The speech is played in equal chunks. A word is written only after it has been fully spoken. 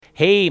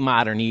Hey,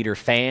 Modern Eater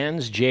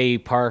fans, Jay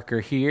Parker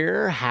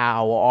here.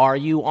 How are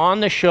you? On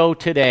the show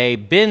today,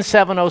 Bin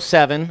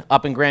 707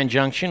 up in Grand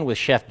Junction with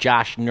Chef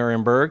Josh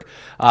Niernberg.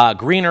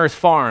 Green Earth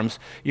Farms,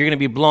 you're going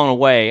to be blown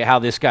away how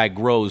this guy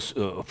grows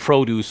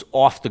produce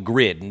off the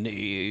grid.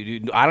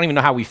 I don't even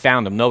know how we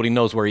found him. Nobody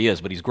knows where he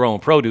is, but he's growing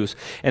produce.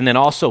 And then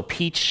also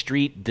Peach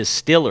Street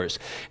Distillers.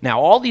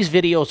 Now, all these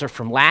videos are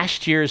from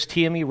last year's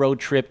TME Road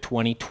Trip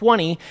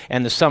 2020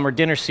 and the Summer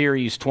Dinner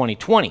Series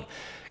 2020.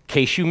 In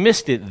case you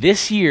missed it,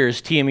 this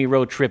year's TME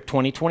Road Trip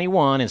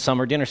 2021 and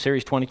Summer Dinner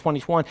Series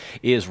 2021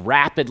 is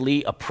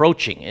rapidly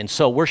approaching. And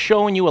so we're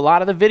showing you a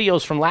lot of the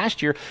videos from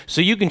last year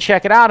so you can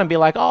check it out and be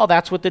like, oh,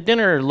 that's what the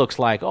dinner looks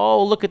like.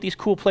 Oh, look at these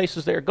cool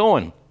places they're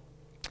going.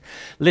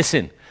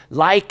 Listen,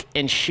 like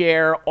and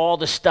share all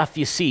the stuff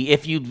you see.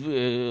 If you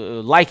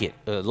like it.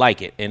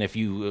 And if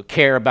you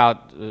care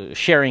about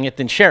sharing it,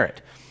 then share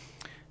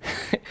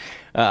it.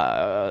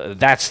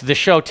 That's the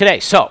show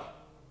today. So,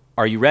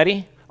 are you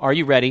ready? Are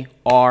you ready?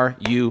 Are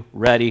you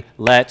ready?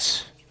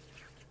 Let's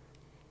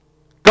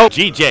go.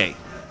 GJ,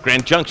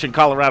 Grand Junction,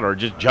 Colorado, or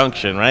just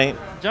Junction, right?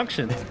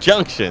 Junction.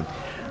 Junction.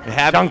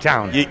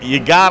 Junktown.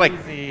 You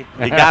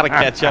gotta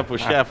catch up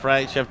with Chef,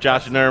 right? Chef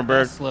Josh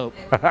Niernberg. Slope.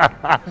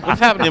 What's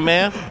happening,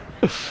 man?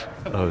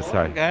 Oh,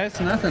 sorry. Guys,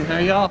 nothing. How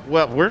y'all?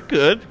 Well, we're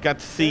good. Got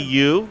to see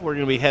you. We're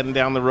going to be heading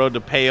down the road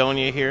to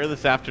Paonia here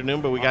this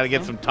afternoon, but we got to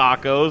get some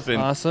tacos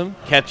and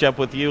catch up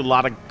with you. A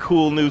lot of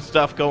cool new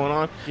stuff going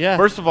on. Yeah.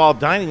 First of all,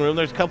 dining room,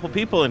 there's a couple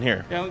people in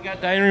here. Yeah, we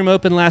got dining room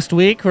open last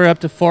week. We're up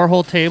to 4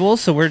 whole tables,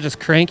 so we're just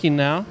cranking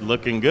now.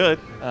 Looking good.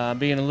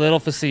 Being a little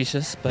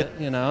facetious, but,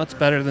 it's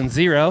better than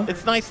zero.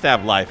 It's nice to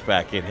have life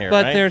back in here,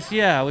 but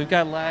right? We've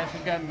got life,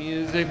 we've got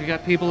music, we've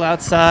got people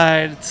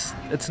outside.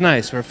 It's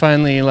nice. We're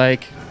finally,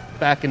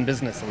 back in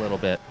business a little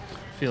bit.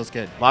 Feels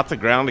good. Lots of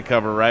ground to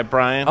cover, right,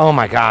 Brian? Oh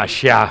my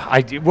gosh, yeah.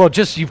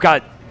 You've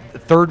got the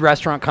third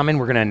restaurant coming.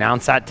 We're going to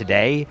announce that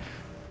today.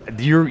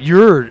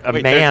 You're a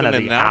man of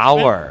the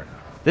hour.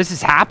 This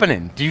is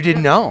happening. You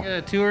didn't know.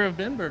 A tour of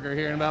Ben Burger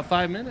here in about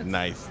 5 minutes.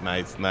 Nice.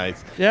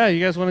 Yeah,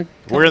 you guys want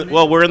to?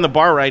 We're in the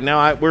bar right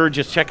now. We're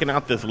just checking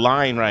out this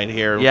line right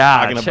here. Yeah,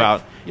 talking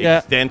about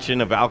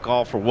extension of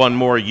alcohol for 1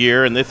 more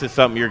year, and this is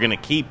something you're going to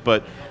keep.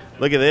 But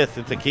look at this;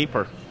 it's a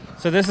keeper.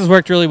 So this has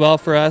worked really well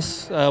for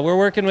us. We're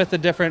working with the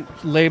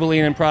different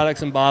labeling and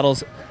products and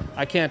bottles.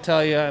 I can't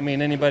tell you,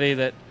 anybody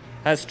that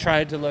has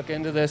tried to look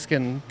into this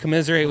can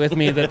commiserate with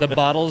me that the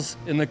bottles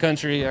in the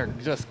country are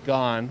just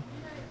gone.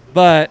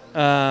 But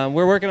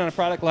we're working on a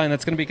product line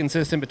that's going to be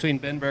consistent between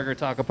Ben Burger,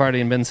 Tacoparty,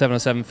 and Ben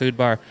 707 Food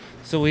Bar.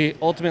 So we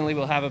ultimately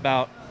will have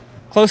about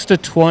close to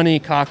 20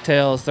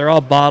 cocktails. They're all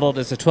bottled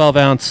as a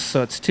 12-ounce,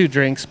 so it's 2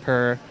 drinks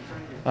per.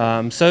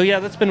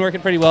 That's been working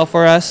pretty well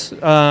for us.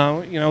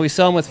 We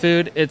sell them with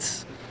food.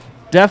 It's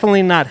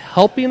definitely not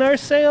helping our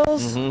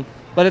sales,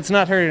 but it's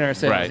not hurting our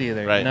sales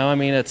either. Right.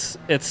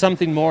 It's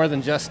something more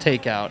than just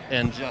takeout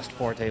and just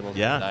 4 tables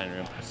in the dining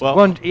room.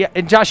 Well,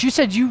 and Josh, you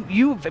said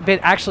you've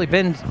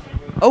been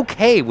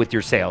okay with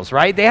your sales,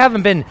 right? They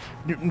haven't been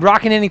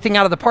rocking anything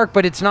out of the park,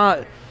 but it's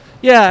not.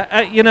 Yeah,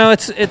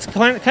 it's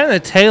kind of a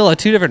tale of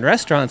 2 different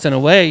restaurants in a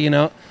way.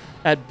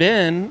 At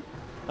Ben.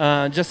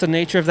 Just the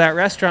nature of that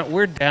restaurant,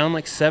 we're down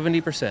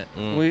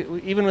 70%.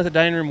 We even with the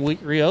dining room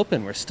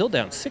reopen, we're still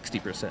down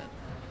 60%.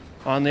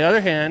 On the other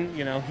hand,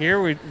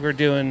 here we're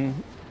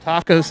doing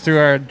tacos through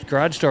our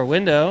garage door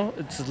window.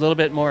 It's a little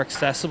bit more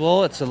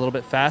accessible. It's a little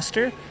bit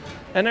faster.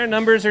 And our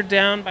numbers are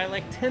down by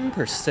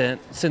 10%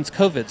 since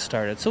COVID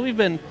started. So we've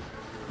been,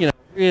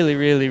 really,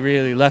 really,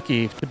 really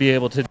lucky to be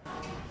able to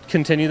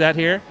continue that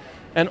here.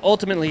 And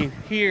ultimately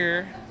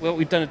here, what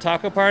we've done at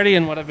Tacoparty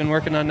and what I've been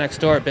working on next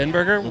door at Ben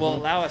Burger will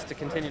allow us to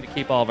continue to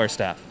keep all of our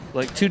staff.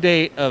 To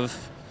date I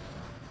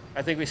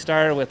think we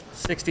started with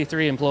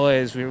 63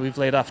 employees. We've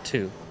laid off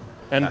 2.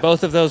 And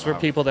both of those were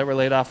people that were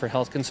laid off for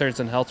health concerns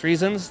and health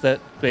reasons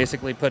that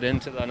basically put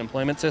into the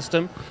unemployment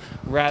system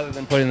rather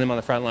than putting them on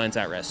the front lines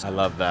at risk. I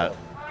love that.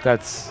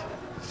 That's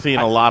seeing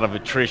a lot of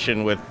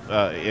attrition with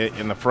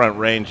in the front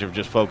range of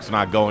just folks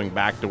not going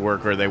back to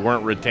work or they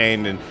weren't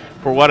retained and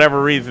for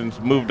whatever reasons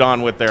moved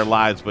on with their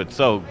lives, but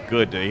so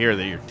good to hear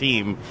that your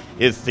team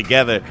is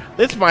together.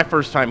 This is my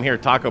first time here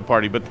at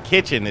Tacoparty, but the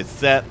kitchen is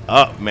set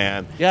up,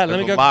 man. Yeah, let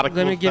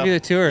me give you the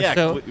tour. Yeah,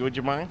 so, would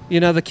you mind?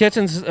 The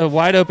kitchen's a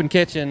wide open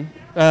kitchen.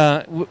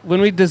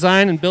 When we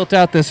designed and built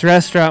out this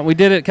restaurant, we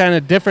did it kind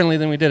of differently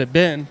than we did at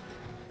Ben.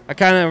 I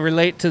kind of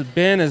relate to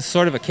Ben as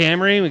sort of a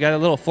Camry. We got a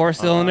little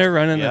 4-cylinder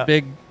running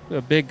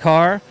a big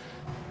car.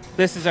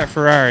 This is our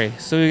Ferrari.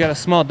 So we got a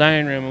small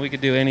dining room, and we could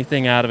do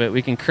anything out of it.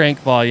 We can crank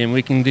volume.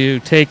 We can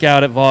do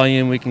takeout at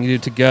volume. We can do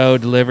to-go,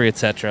 delivery,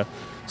 etc.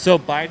 So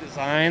by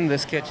design,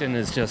 this kitchen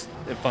it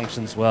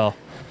functions well.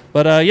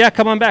 But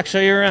come on back,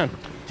 show you around.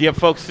 Do you have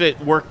folks that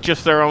work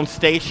just their own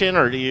station,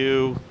 or do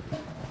you?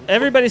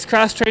 Everybody's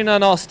cross-trained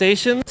on all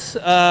stations,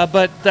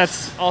 but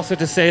that's also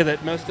to say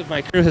that most of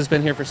my crew has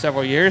been here for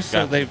several years,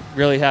 so they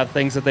really have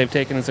things that they've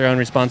taken as their own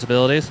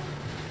responsibilities.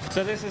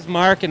 So this is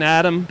Mark and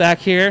Adam back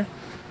here.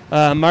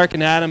 Mark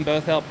and Adam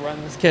both help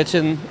run this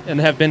kitchen and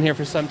have been here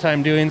for some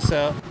time doing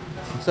so.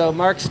 So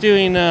Mark's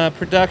doing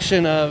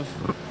production of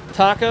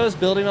tacos,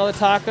 building all the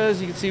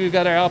tacos. You can see we've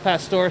got our Al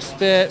Pastor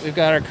spit, we've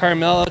got our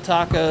Carmelo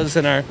tacos,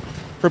 and our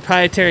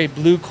proprietary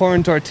blue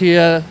corn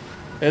tortilla.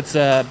 It's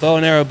a bow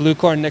and arrow blue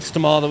corn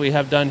nixtamal that we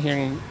have done here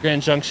in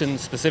Grand Junction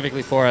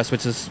specifically for us,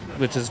 which is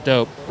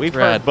dope. We've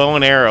heard bow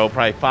and arrow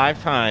probably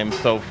 5 times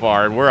so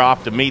far, and we're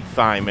off to meet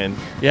Simon.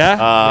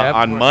 Yeah? Yep.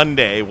 On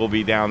Monday, we'll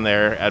be down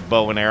there at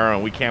Bow and Arrow,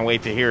 and we can't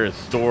wait to hear his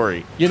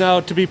story. You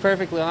know, to be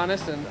perfectly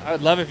honest, and I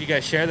would love if you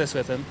guys share this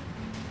with him,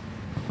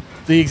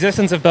 the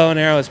existence of Bow and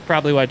Arrow is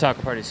probably why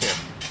Tacoparty's here.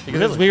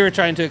 Because Really? we were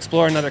trying to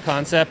explore another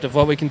concept of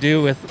what we can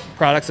do with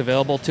products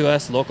available to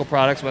us, local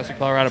products, Western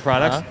Colorado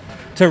products,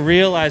 to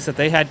realize that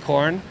they had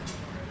corn.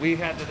 We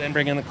had to then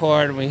bring in the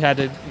corn. We had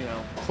to,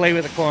 play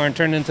with the corn,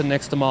 turn it into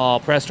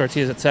nixtamal, press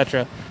tortillas,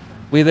 etc.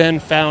 We then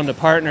found a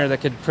partner that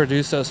could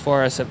produce those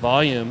for us at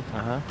volume.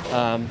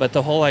 But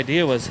the whole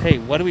idea was, hey,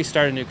 what do we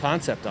start a new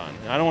concept on?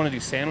 I don't want to do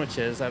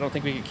sandwiches. I don't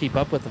think we could keep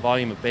up with the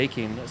volume of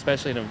baking,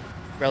 especially in a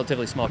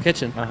relatively small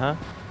kitchen.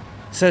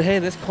 Said, hey,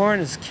 this corn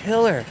is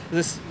killer.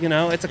 This,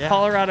 it's a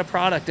Colorado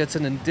product. It's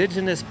an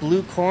indigenous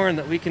blue corn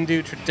that we can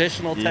do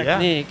traditional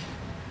technique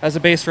as a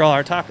base for all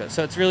our tacos.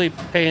 So it's really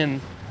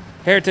paying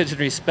heritage and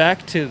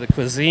respect to the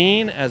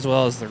cuisine as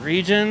well as the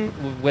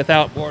region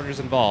without borders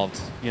involved.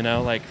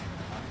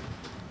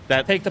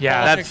 That, take the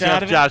that's politics out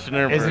Chef of it. Josh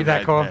Niernberg. Isn't that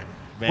right cool? there.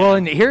 Man. Well,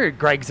 and here,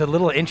 Greg's a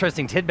little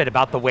interesting tidbit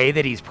about the way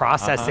that he's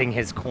processing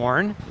his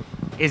corn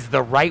is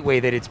the right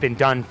way that it's been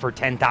done for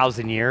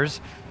 10,000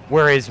 years,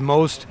 whereas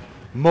most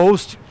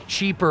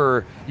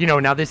cheaper,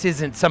 now this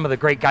isn't some of the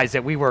great guys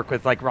that we work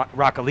with like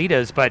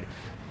Rockalitas, but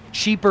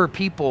cheaper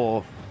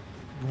people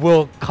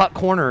will cut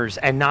corners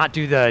and not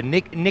do the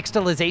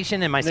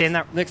nixtamalization. Am I saying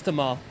that?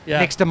 Nixtamal.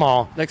 Yeah.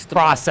 Nixtamal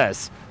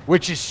process,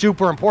 which is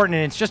super important,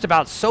 and it's just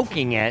about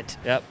soaking it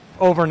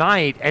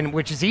overnight, and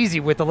which is easy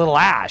with a little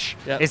ash,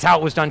 is how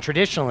it was done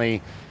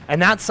traditionally.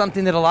 And that's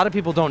something that a lot of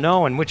people don't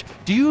know. And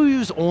do you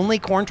use only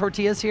corn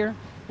tortillas here?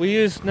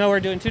 We're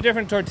doing 2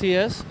 different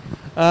tortillas.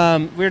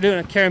 We're doing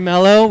a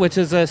Caramello, which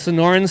is a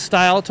Sonoran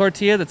style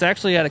tortilla that's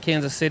actually out of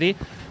Kansas City.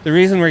 The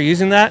reason we're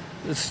using that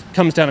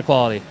comes down to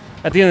quality.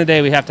 At the end of the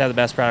day, we have to have the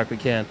best product we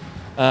can.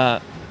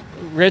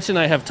 Rich and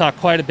I have talked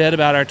quite a bit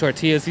about our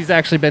tortillas. He's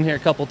actually been here a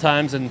couple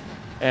times and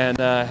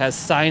has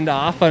signed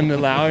off on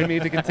allowing me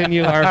to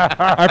continue our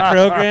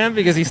program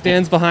because he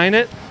stands behind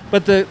it.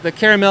 But the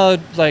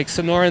Caramello, like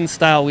Sonoran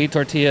style wheat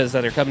tortillas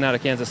that are coming out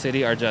of Kansas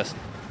City are just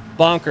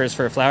bonkers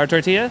for a flour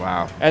tortilla.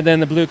 Wow. And then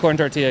the blue corn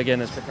tortilla,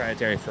 again, is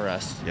proprietary for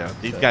us. Yeah,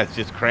 these guys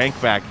just crank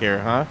back here,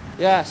 huh?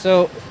 Yeah,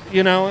 so,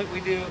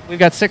 we've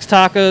got 6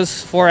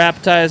 tacos, 4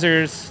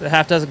 appetizers, a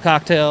half dozen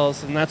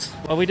cocktails, and that's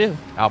what we do.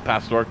 Al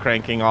Pastor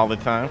cranking all the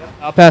time.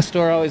 Al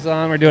Pastor always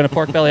on. We're doing a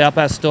pork belly Al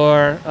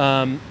Pastor,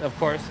 of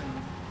course,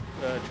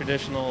 in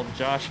traditional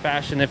Josh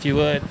fashion, if you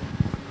would.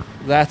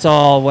 That's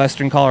all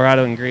Western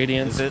Colorado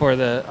ingredients for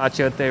the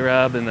achiote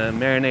rub and the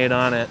marinade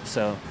on it.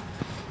 So,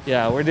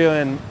 yeah, we're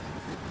doing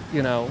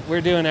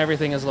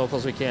everything as local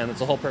as we can. That's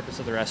the whole purpose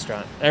of the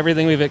restaurant.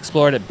 Everything we've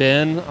explored at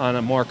Bin on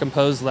a more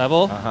composed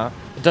level,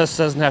 it just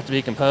doesn't have to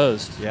be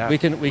composed. Yeah. We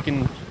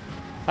can.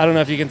 I don't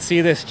know if you can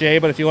see this, Jay,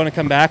 but if you want to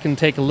come back and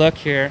take a look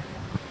here,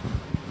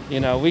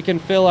 we can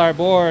fill our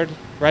board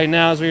right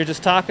now, as we were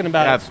just talking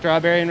about, it's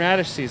strawberry and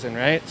radish season,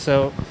 right?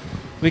 So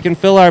we can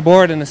fill our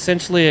board in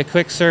essentially a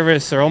quick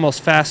service or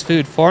almost fast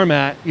food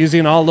format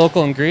using all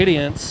local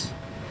ingredients,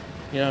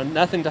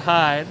 nothing to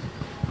hide.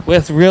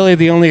 With really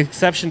the only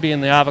exception being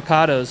the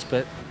avocados,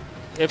 but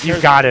if You've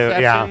there's got an to,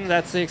 exception,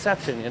 that's the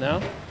exception,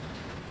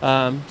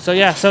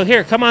 So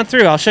here, come on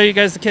through. I'll show you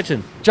guys the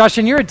kitchen. Josh,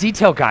 and you're a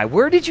detail guy.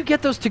 Where did you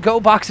get those to-go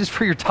boxes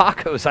for your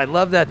tacos? I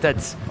love that.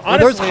 Are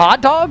those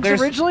hot dogs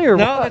originally, or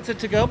no? what? It's a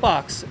to-go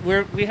box.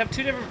 We have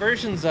 2 different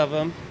versions of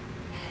them.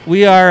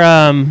 We are,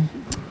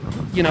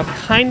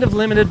 kind of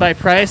limited by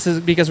price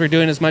because we're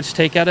doing as much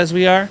takeout as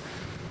we are.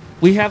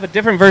 We have a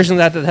different version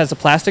of that has a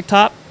plastic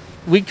top.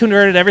 We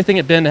converted everything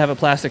at Bin to have a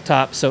plastic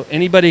top so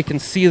anybody can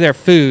see their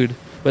food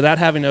without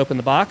having to open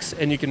the box,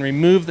 and you can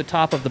remove the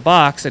top of the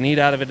box and eat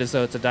out of it as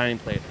though it's a dining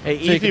plate. Hey,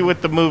 easy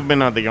with the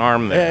movement of the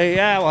arm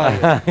there.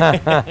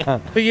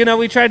 But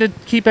we tried to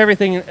keep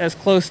everything as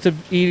close to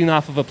eating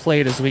off of a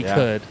plate as we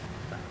could.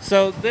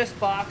 So this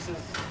box is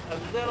a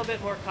little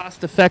bit more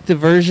cost-effective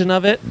version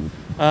of it,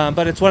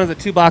 but it's one of the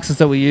 2 boxes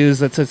that we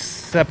use. It's a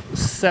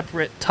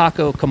separate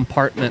taco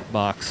compartment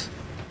box.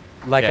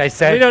 Like I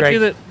said,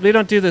 we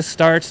don't do the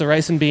starch, the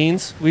rice and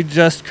beans. We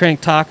just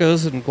crank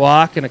tacos and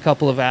guac and a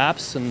couple of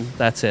apps, and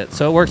that's it.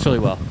 So it works really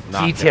well.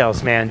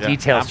 Details, man. Yeah.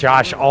 Details,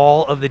 Josh.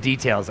 All of the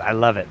details. I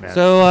love it, man.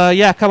 So,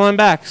 come on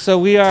back. So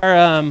we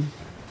are,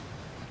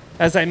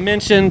 as I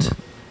mentioned,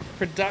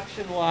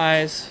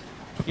 production-wise,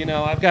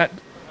 I've got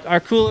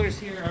our coolers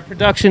here, our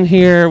production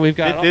here. We've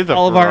got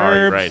all of our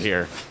herbs right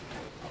here.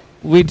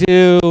 We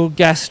do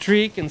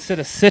gastrique instead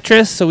of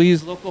citrus, so we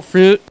use local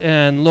fruit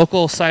and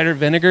local cider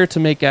vinegar to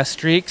make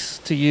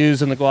gastriques to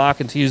use in the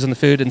guac and to use in the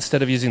food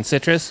instead of using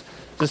citrus,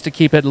 just to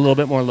keep it a little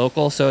bit more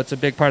local. So it's a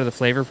big part of the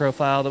flavor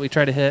profile that we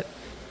try to hit.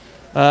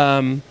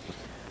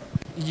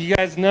 You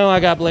guys know I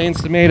got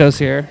Blaine's tomatoes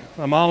here.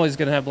 I'm always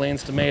going to have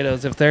Blaine's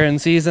tomatoes. If they're in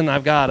season,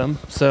 I've got them.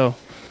 So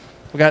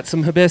we got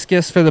some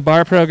hibiscus for the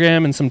bar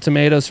program and some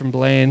tomatoes from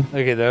Blaine.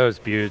 Look at those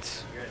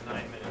beauts.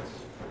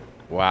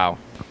 Wow.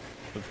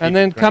 And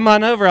then come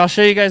on over. I'll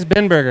show you guys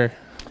Ben Burger.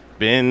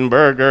 Ben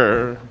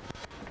Burger.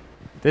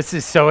 This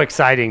is so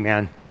exciting,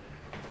 man.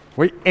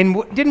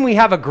 Didn't we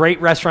have a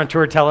great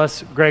restaurateur tell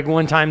us, Greg,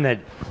 one time that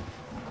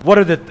what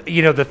are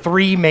the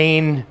three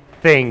main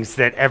things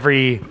that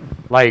every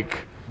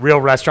real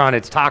restaurant,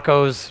 it's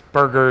tacos,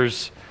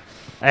 burgers,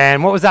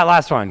 and what was that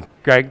last one,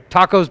 Greg?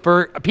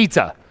 Tacos,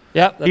 pizza.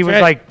 Yep, that's he was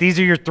right. like, these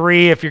are your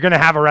three. If you're going to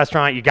have a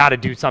restaurant, you got to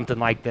do something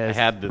like I this.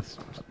 had this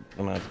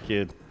when I was a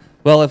kid.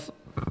 Well,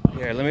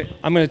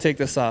 I'm going to take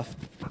this off.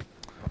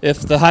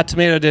 If the hot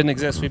tomato didn't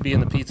exist, we'd be in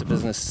the pizza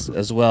business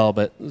as well.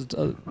 But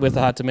with the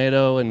hot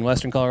tomato in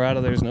Western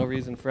Colorado, there's no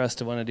reason for us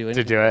to want to do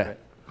anything. To do it.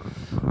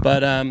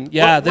 But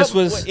this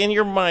was in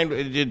your mind,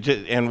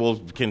 and we'll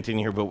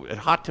continue here. But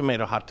hot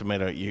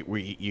tomato,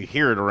 you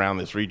hear it around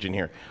this region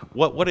here.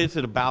 What is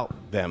it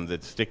about them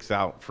that sticks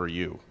out for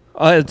you?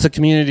 It's a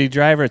community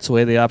driver. It's the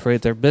way they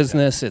operate their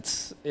business.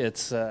 It's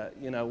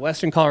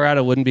Western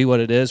Colorado wouldn't be what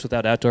it is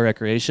without outdoor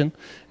recreation,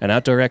 and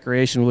outdoor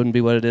recreation wouldn't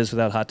be what it is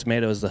without hot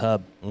tomato as the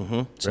hub.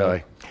 Mm-hmm. So,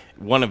 really,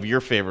 one of your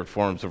favorite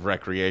forms of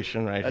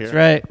recreation, right that's here.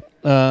 Right.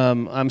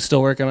 I'm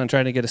still working on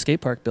trying to get a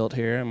skate park built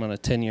here. I'm on a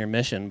 10-year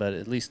mission, but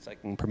at least I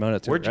can promote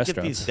it through Where'd you restaurants.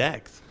 get these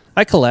decks?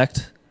 I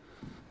collect.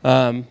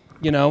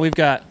 We've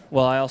got.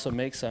 Well, I also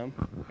make some.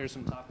 Here's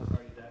some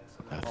Tacoparty decks.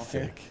 That's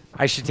sick.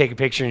 I should take a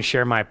picture and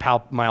share my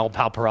old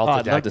Pal Peralta I'd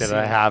love deck to that see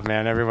I that. have,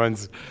 man.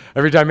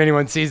 Every time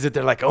anyone sees it,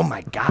 they're like, "Oh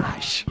my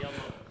gosh,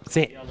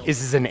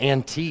 this is an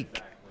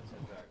antique."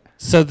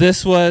 So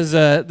this was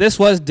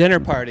dinner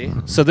party.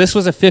 So this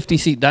was a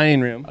 50-seat dining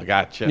room. I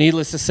gotcha.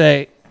 Needless to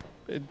say,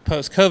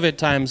 post-COVID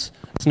times,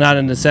 it's not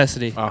a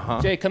necessity.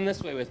 Uh-huh. Jay, come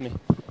this way with me.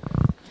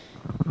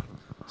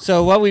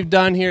 So what we've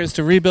done here is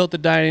to rebuild the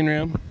dining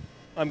room.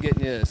 I'm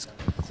getting you as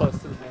close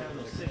to the dining room.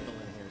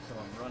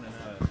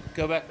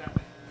 Go back that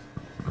way.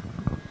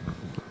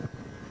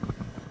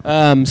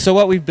 So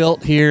what we've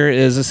built here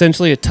is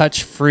essentially a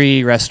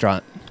touch-free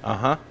restaurant.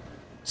 Uh-huh.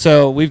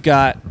 So we've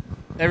got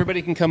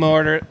everybody can come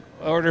order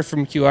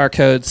from QR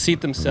codes,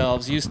 seat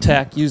themselves, use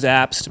tech, use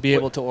apps to be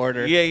able to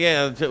order.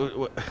 Yeah.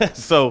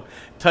 So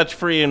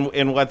touch-free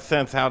in what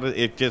sense? How did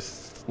it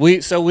just...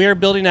 We're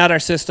building out our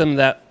system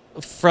that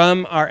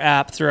from our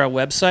app through our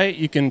website,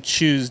 you can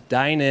choose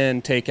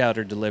dine-in, takeout,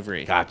 or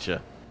delivery.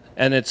 Gotcha.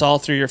 And it's all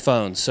through your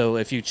phone. So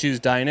if you choose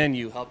dine-in,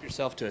 you help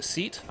yourself to a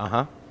seat.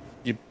 Uh-huh.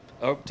 You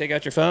take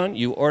out your phone,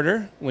 you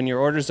order. When your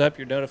order's up,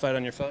 you're notified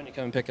on your phone, you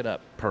come and pick it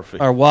up.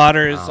 Perfect. Our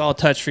water is all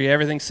touch-free.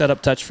 Everything's set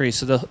up touch-free.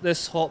 So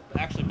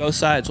both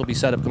sides will be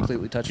set up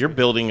completely touch-free. You're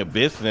building a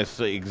business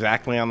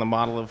exactly on the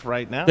model of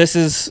right now. This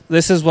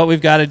is what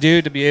we've got to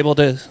do to be able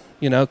to,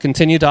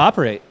 continue to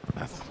operate.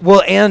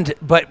 Well,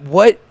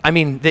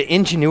 the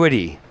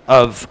ingenuity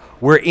of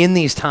we're in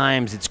these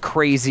times, it's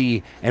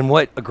crazy. And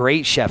what a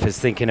great chef is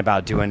thinking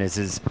about doing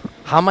is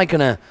how am I going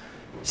to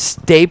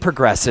stay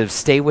progressive,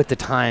 stay with the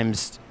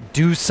times,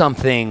 do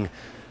something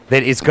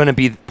that is going to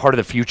be part of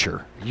the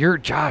future. You're,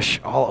 Josh,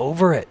 all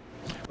over it.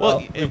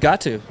 Well, we've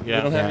got to. Yeah.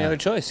 We don't have any other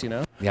choice,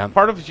 Yeah.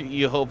 Part of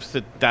you hopes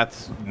that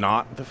that's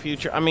not the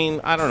future. I mean,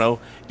 I don't know.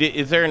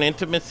 Is there an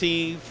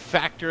intimacy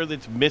factor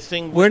that's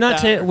missing? We're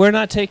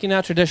not taking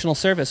out traditional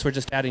service. We're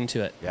just adding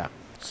to it. Yeah.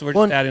 So we're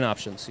just adding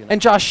options.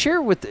 And Josh,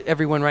 share with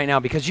everyone right now,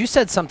 because you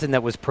said something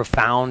that was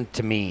profound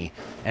to me,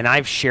 and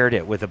I've shared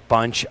it with a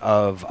bunch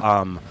of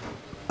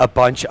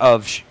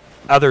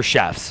other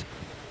chefs.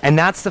 And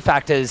that's the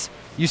fact is,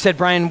 you said,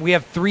 Brian, we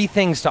have three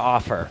things to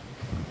offer,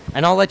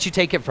 and I'll let you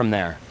take it from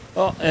there.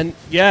 Well, and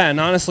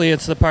honestly,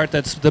 it's the part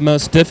that's the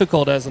most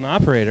difficult as an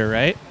operator,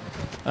 right?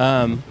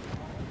 That's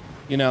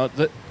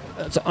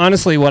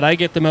honestly what I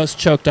get the most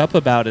choked up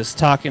about is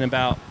talking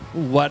about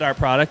what our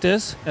product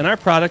is, and our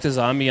product is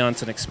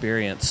ambiance and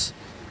experience.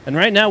 And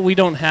right now, we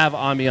don't have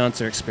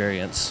ambiance or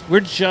experience.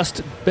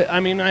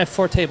 I have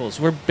 4 tables.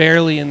 We're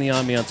barely in the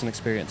ambiance and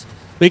experience.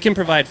 We can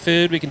provide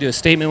food. We can do a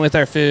statement with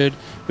our food.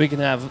 We can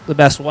have the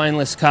best wine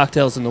list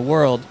cocktails in the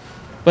world.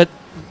 But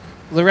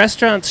the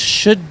restaurants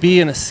should be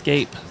an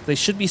escape. They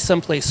should be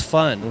someplace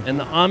fun, and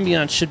the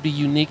ambiance should be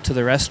unique to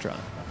the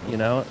restaurant.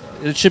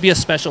 It should be a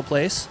special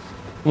place.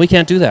 We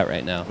can't do that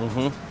right now.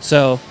 Mm-hmm.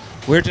 So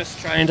we're just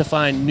trying to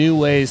find new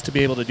ways to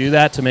be able to do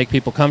that, to make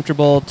people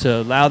comfortable, to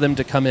allow them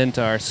to come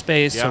into our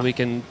space so we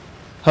can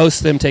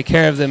host them, take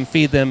care of them,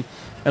 feed them,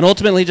 and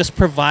ultimately just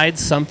provide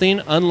something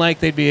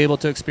unlike they'd be able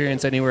to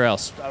experience anywhere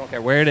else. I don't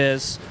care where it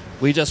is.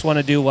 We just want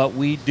to do what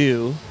we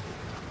do,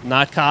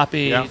 not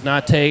copy,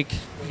 not take,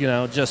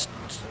 just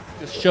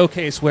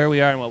showcase where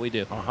we are and what we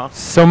do. Uh-huh.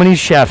 So many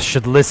chefs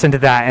should listen to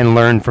that and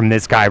learn from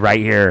this guy right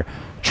here.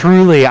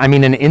 Truly,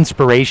 an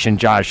inspiration,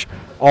 Josh.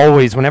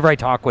 Always, whenever I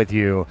talk with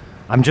you,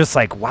 I'm just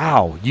like,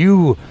 wow,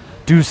 you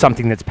do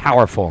something that's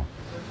powerful.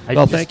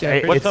 Thank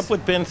you. What's up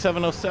with Ben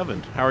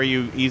 707? How are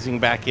you easing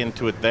back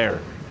into it there?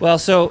 Well,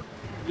 so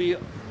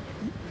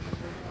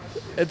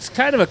it's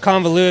kind of a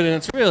convoluted and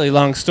it's a really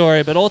long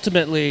story, but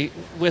ultimately,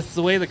 with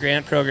the way the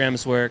grant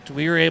programs worked,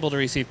 we were able to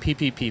receive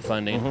PPP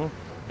funding.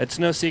 It's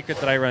no secret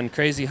that I run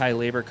crazy high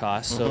labor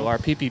costs, so our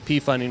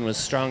PPP funding was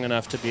strong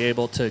enough to be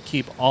able to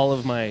keep all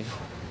of my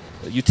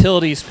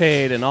utilities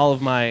paid and all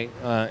of my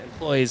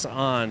employees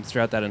on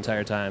throughout that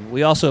entire time.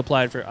 We also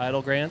applied for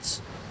EIDL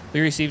grants. We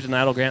received an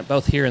EIDL grant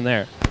both here and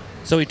there.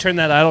 So we turned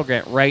that EIDL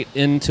grant right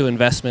into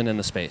investment in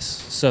the space.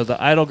 So the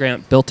EIDL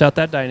grant built out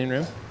that dining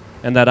room,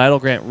 and that EIDL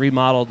grant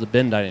remodeled the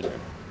bin dining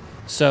room.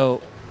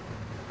 So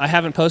I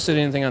haven't posted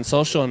anything on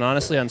social, and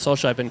honestly on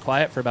social I've been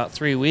quiet for about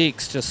 3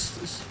 weeks,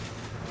 just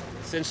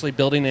essentially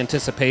building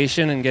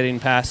anticipation and getting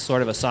past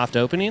sort of a soft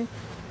opening.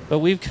 But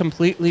we've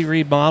completely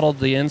remodeled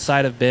the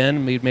inside of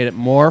bin. We've made it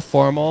more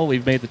formal.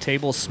 We've made the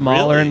tables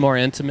smaller and more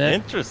intimate.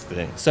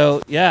 Interesting.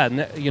 So yeah,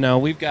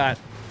 we've got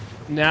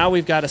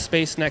a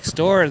space next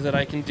door that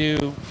I can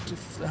do,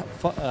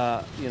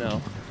 a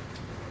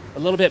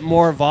little bit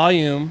more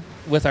volume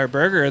with our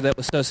burger that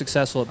was so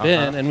successful at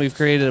Bin, and we've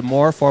created a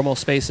more formal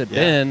space at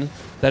Bin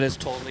that is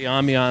totally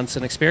ambiance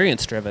and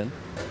experience driven,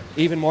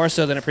 even more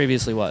so than it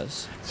previously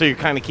was. So you're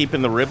kind of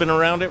keeping the ribbon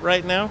around it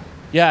right now?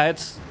 Yeah,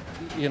 it's,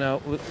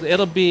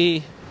 it'll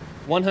be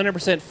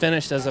 100%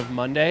 finished as of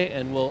Monday,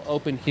 and we'll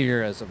open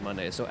here as of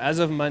Monday. So as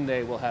of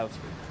Monday, we'll have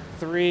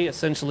 3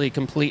 essentially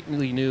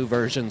completely new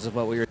versions of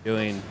what we were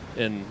doing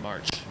in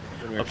March.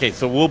 Okay,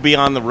 so we'll be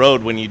on the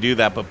road when you do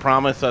that, but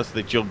promise us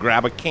that you'll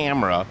grab a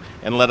camera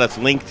and let us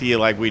link to you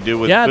like we do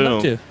with Boom. I'd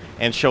love to.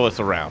 And show us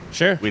around.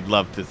 Sure. We'd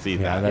love to see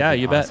that. Yeah,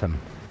 you awesome. bet.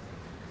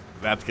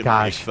 That's going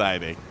to be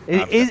exciting.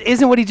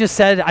 Isn't what he just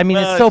said? I mean,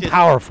 it's so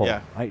powerful.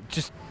 Yeah.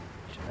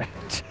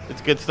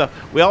 It's good stuff.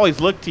 We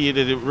always look to you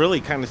to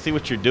really kind of see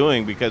what you're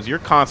doing because you're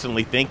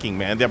constantly thinking,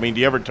 man. I mean,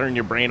 do you ever turn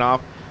your brain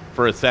off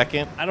for a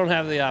second? I don't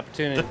have the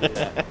opportunity to do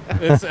that.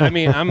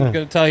 I'm going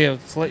to tell you,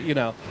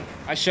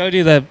 I showed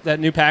you that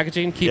new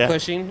packaging. Keep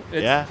pushing.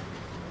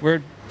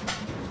 We're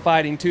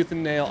fighting tooth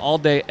and nail all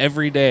day,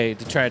 every day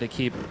to try to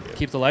keep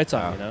the lights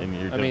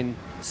on.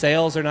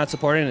 Sales are not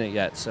supporting it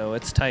yet, so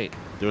it's tight.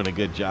 Doing a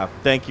good job.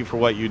 Thank you for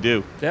what you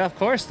do. Yeah, of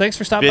course. Thanks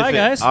for stopping by,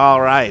 guys.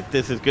 All right.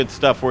 This is good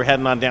stuff. We're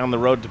heading on down the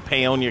road to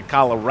Paonia,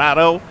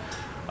 Colorado.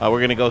 We're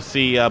going to go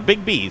see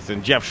Big B's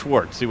and Jeff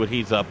Schwartz, see what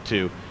he's up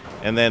to.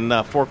 And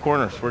then Four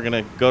Corners, we're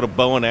going to go to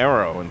Bow and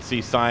Arrow and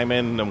see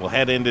Simon, and we'll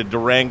head into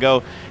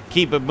Durango,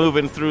 keep it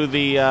moving through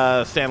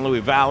the San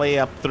Luis Valley,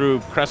 up through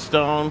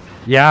Crestone.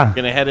 Yeah. We're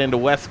going to head into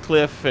West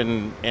Cliff,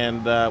 and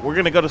we're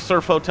going to go to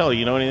Surf Hotel.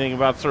 You know anything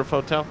about Surf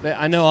Hotel?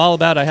 I know all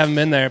about it. I haven't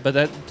been there, but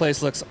that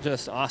place looks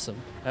just awesome.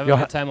 Have a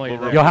good time while you're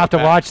there. You'll have to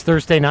watch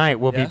Thursday night.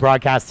 We'll be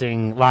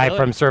broadcasting live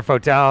from Surf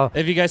Hotel.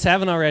 If you guys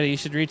haven't already, you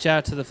should reach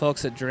out to the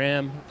folks at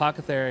Dram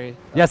Apothecary.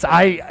 Yes,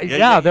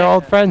 they're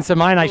old friends of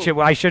mine. I should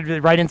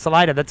write in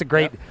Salida. That's a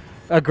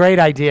great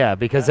idea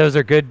because those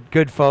are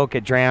good folk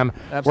at Dram.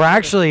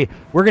 Absolutely.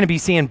 We're going to be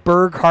seeing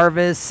Berg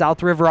Harvest,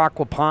 South River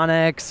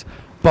Aquaponics,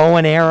 Bow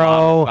and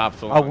Arrow.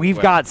 We've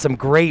got some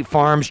great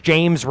farms.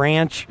 James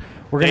Ranch.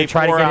 We're going to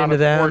try to get into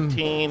them.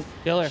 14.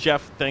 Killer.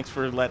 Chef, thanks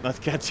for letting us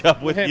catch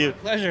up with you.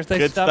 Pleasure.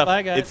 Thanks Good for stopping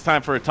by, guys. It's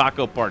time for a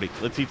taco party.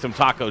 Let's eat some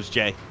tacos,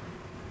 Jay.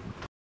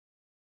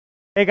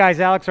 Hey guys,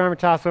 Alex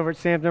Armitage over at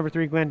Sam's No.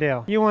 3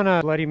 Glendale. You want a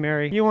Bloody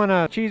Mary? You want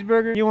a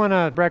cheeseburger? You want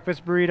a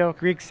breakfast burrito?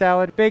 Greek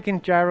salad?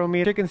 Bacon gyro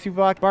meat? Chicken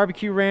souvlaki?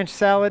 Barbecue ranch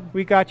salad?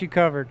 We got you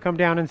covered. Come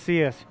down and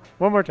see us.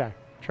 One more time.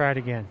 Try it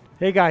again.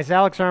 Hey guys,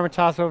 Alex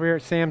Armitage over here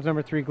at Sam's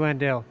No. 3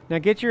 Glendale. Now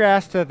get your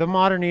ass to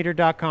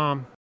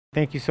themoderneater.com.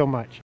 Thank you so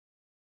much.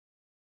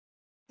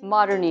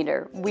 Modern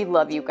Eater, we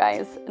love you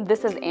guys.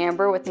 This is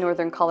Amber with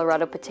Northern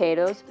Colorado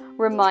Potatoes,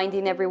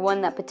 reminding everyone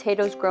that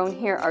potatoes grown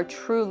here are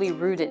truly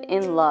rooted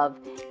in love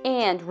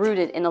and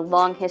rooted in a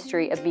long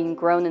history of being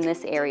grown in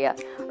this area.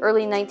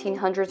 Early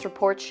 1900s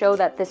reports show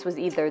that this was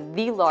either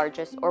the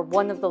largest or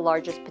one of the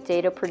largest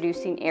potato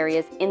producing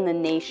areas in the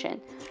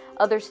nation.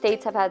 Other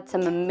states have had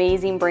some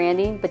amazing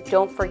branding, but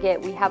don't forget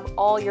we have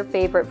all your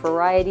favorite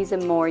varieties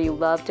and more you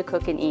love to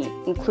cook and eat,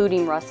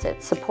 including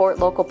russet. Support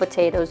local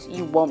potatoes,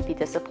 you won't be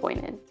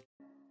disappointed.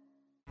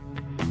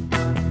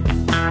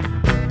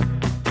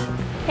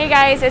 Hey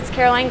guys, it's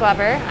Caroline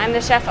Glover. I'm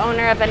the chef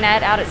owner of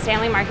Annette out at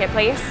Stanley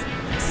Marketplace.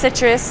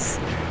 Citrus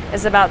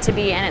is about to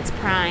be in its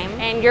prime,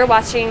 and you're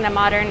watching the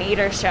Modern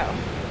Eater Show.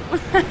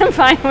 I'm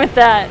fine with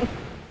that.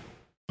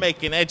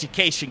 Making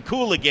education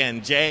cool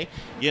again, Jay.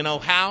 You know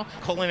how?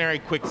 Culinary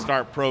Quick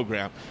Start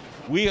program.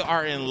 We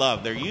are in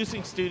love. They're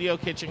using Studio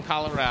Kitchen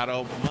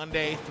Colorado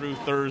Monday through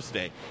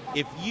Thursday.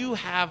 If you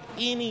have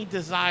any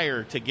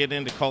desire to get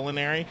into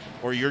culinary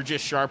or you're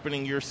just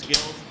sharpening your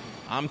skills,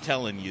 I'm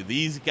telling you,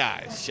 these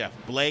guys, Chef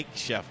Blake,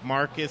 Chef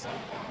Marcus,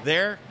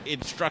 they're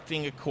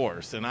instructing a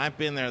course, and I've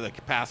been there the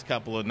past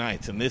couple of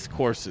nights, and this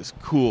course is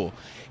cool.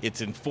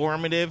 It's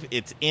informative,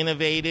 it's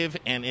innovative,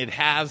 and it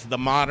has the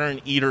Modern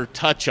Eater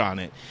touch on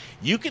it.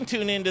 You can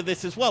tune into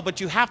this as well,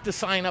 but you have to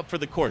sign up for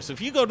the course. If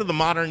you go to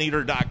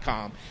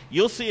themoderneater.com,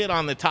 you'll see it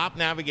on the top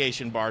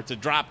navigation bar. It's a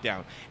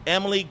drop-down.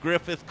 Emily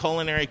Griffith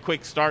Culinary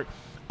Quick Start.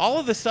 all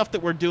of the stuff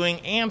that we're doing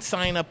and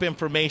sign up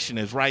information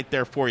is right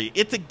there for you.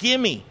 It's a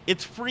gimme.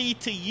 It's free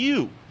to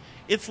you.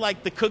 It's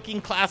like the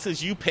cooking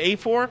classes you pay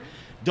for.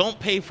 Don't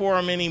pay for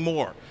them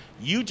anymore.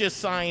 You just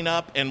sign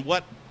up, and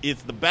what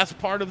is the best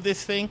part of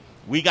this thing?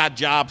 We got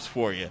jobs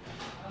for you.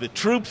 The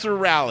troops are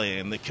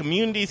rallying, the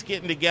community's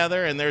getting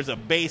together, and there's a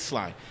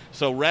baseline.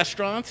 So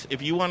restaurants,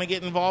 if you want to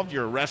get involved,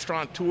 you're a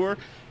restaurateur,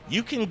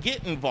 you can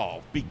get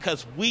involved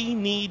because we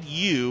need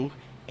you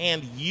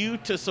and you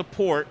to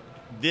support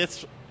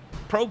this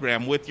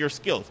program with your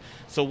skills.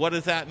 So what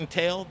does that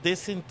entail?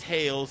 This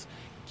entails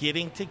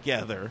getting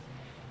together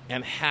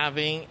and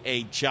having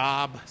a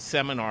job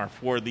seminar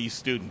for these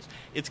students.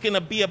 It's going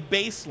to be a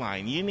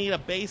baseline. You need a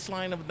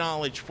baseline of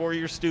knowledge for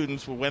your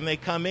students for when they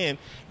come in.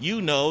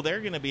 You know they're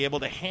going to be able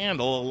to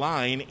handle a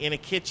line in a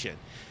kitchen.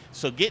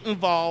 So get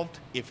involved.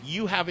 If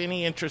you have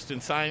any interest in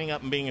signing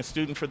up and being a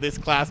student for this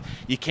class,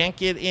 you can't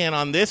get in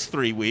on this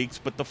 3 weeks,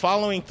 but the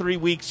following 3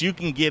 weeks you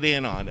can get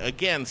in on.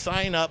 Again,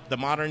 sign up,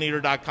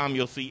 themoderneater.com.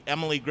 You'll see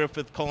Emily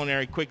Griffith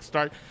Culinary Quick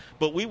Start.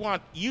 But we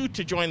want you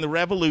to join the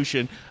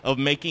revolution of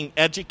making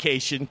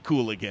education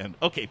cool again.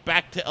 Okay,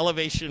 back to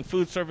Elevation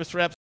Food Service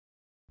Reps.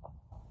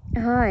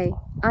 Hi,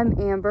 I'm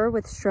Amber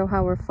with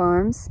Strohauer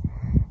Farms,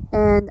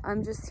 and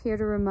I'm just here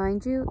to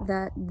remind you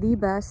that the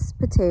best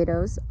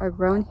potatoes are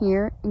grown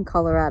here in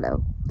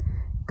Colorado.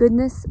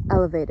 Goodness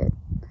elevated.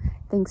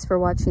 Thanks for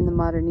watching The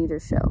Modern Eater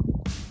Show.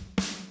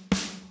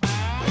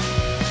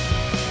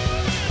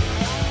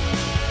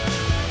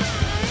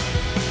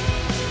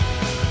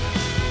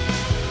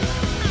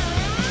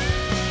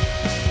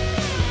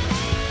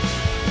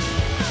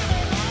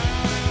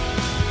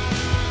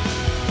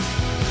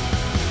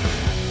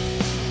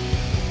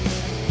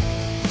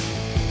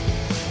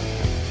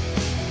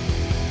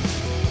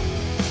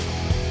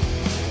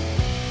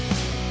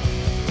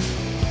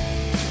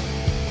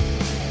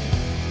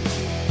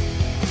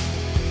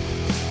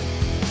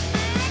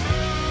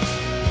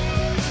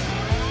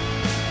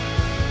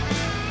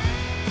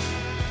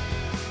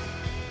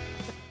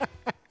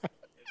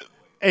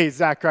 Hey,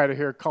 Zach Ryder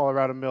here,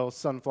 Colorado Mills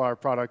Sunflower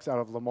Products out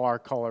of Lamar,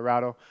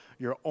 Colorado.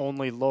 Your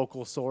only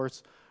local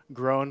source,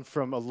 grown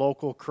from a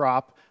local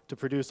crop to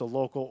produce a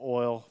local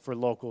oil for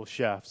local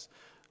chefs.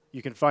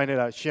 You can find it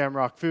at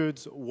Shamrock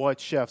Foods, What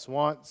Chefs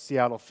Want,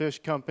 Seattle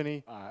Fish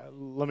Company.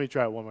 Let me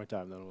try it one more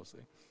time, then we'll see.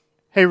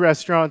 Hey,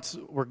 restaurants,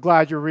 we're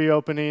glad you're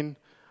reopening.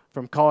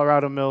 From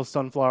Colorado Mills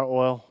Sunflower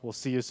Oil, we'll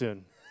see you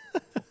soon.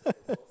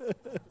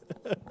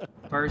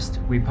 First,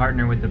 we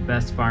partner with the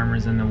best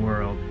farmers in the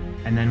world,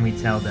 and then we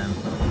tell them,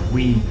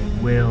 we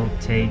will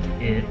take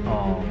it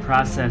all.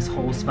 Process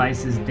whole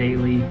spices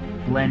daily,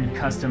 blend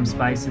custom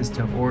spices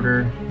to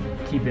order,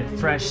 keep it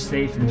fresh,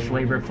 safe, and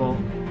flavorful,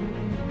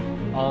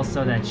 all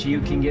so that you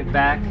can get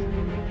back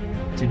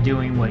to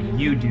doing what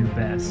you do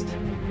best.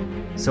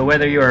 So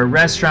whether you're a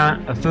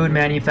restaurant, a food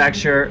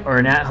manufacturer, or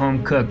an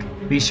at-home cook,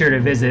 be sure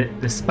to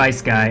visit The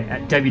Spice Guy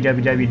at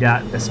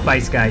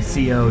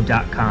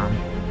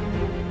www.thespiceguyco.com.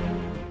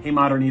 Hey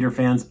Modern Eater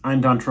fans,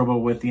 I'm Don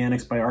Trobo with the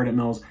Annex by Ardent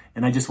Mills,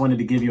 and I just wanted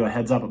to give you a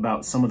heads up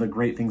about some of the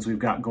great things we've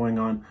got going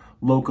on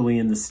locally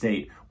in the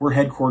state. We're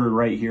headquartered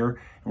right here,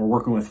 and we're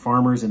working with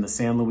farmers in the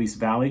San Luis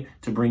Valley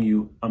to bring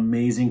you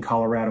amazing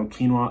Colorado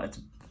quinoa. It's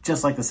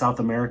just like the South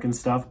American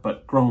stuff,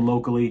 but grown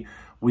locally.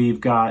 We've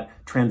got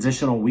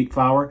transitional wheat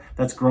flour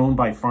that's grown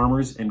by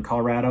farmers in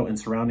Colorado and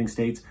surrounding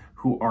states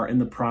who are in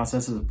the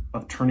process of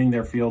turning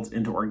their fields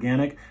into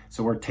organic.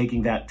 So we're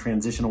taking that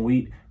transitional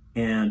wheat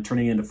and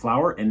turning it into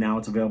flour, and now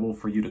it's available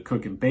for you to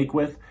cook and bake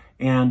with.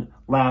 And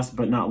last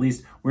but not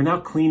least, we're now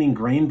cleaning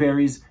grain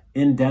berries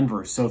in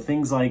Denver. So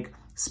things like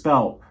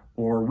spelt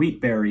or wheat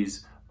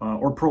berries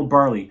or pearl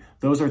barley,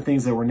 those are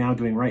things that we're now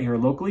doing right here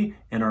locally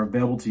and are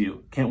available to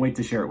you. Can't wait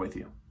to share it with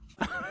you.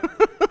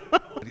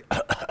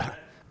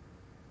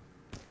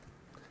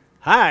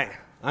 Hi,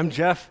 I'm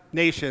Jeff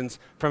Nations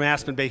from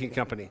Aspen Baking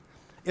Company.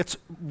 It's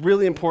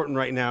really important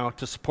right now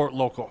to support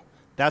local.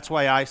 That's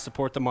why I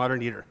support the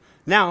Modern Eater.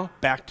 Now,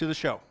 back to the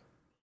show.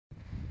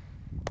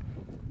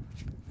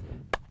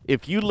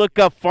 If you look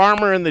up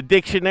farmer in the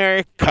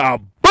dictionary,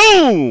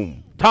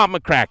 kaboom! Tom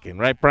McCracken,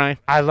 right, Brian?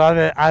 I love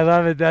it. I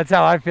love it. That's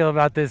how I feel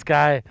about this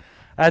guy.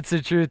 That's the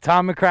truth.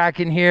 Tom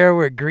McCracken here.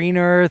 We're Green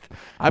Earth.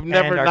 I've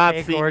never not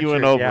seen you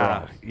in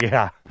overalls.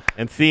 Yeah.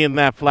 And seeing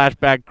that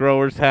flashback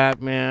grower's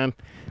hat, man.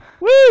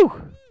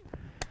 Woo!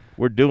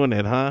 We're doing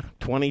it, huh?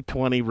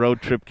 2020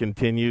 road trip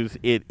continues.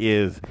 It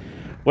is,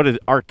 what is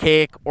it,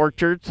 Archaic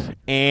Orchards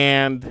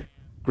and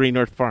Green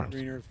Earth Farms.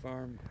 Green Earth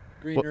Farm.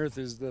 Green Earth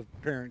is the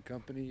parent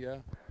company, yeah.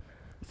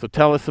 So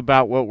tell us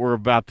about what we're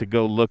about to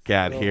go look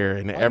at here.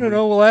 And I don't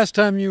know. Well, last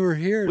time you were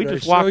here, we did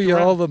just I show walked you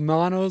around. all the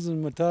monos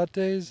and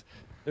metates?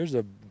 There's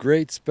a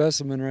great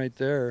specimen right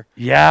there.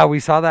 Yeah, we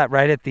saw that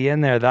right at the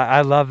end there.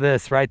 I love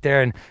this right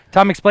there. And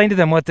Tom, explain to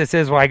them what this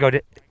is while I go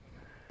to...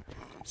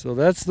 So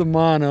that's the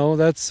mono.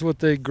 That's what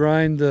they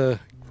grind the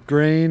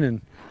grain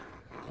and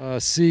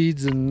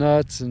seeds and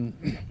nuts,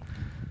 and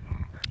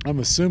I'm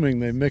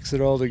assuming they mix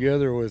it all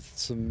together with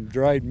some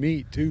dried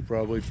meat too,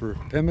 probably for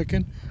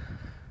pemmican.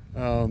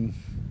 And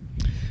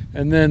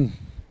then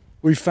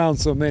we found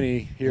so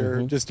many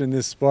here just in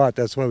this spot.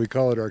 That's why we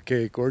call it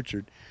Archaic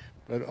Orchard.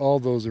 But all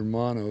those are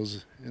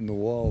monos in the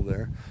wall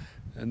there.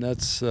 And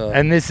that's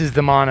and this is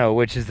the mono,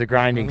 which is the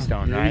grinding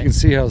stone, yeah, right? You can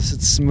see how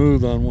it's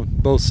smooth on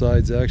both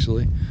sides,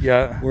 actually.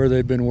 Yeah. Where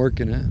they've been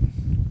working it.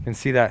 You can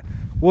see that.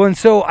 Well, and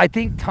so I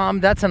think, Tom,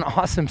 that's an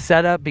awesome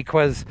setup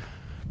because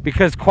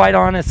quite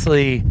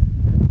honestly,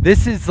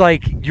 this is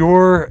like you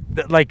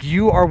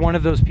are one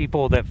of those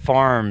people that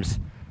farms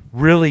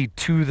really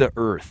to the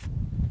earth,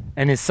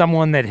 and is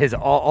someone that has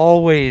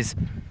always,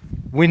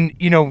 when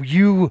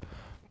you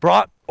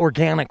brought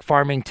organic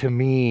farming to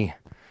me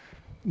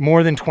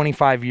more than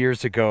 25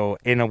 years ago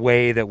in a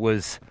way that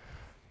was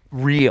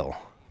real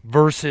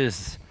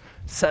versus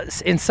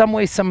in some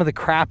ways some of the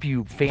crap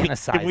you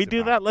fantasize. Can we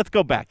do that? Let's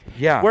go back.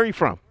 Yeah. Where are you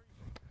from?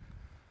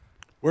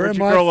 Where Where'd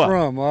am you grow I up?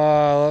 from?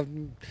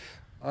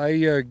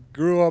 I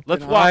grew up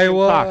Let's in walk and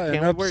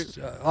Iowa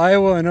talk.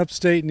 Iowa and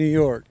upstate New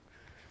York.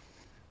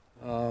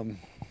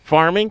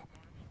 Farming?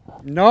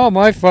 No,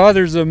 my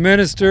father's a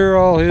minister.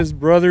 All his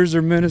brothers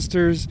are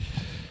ministers.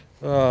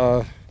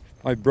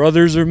 My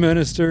brothers are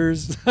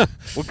ministers.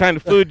 What kind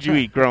of food did you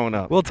eat growing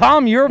up? Well,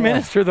 Tom, you're a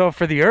minister, though,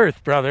 for the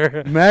earth,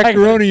 brother.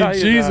 Macaroni and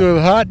cheese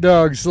with hot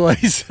dog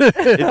slice. Is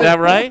that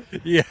right?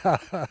 Yeah.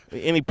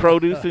 Any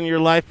produce in your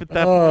life at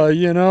that point?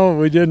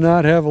 We did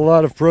not have a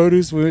lot of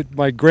produce.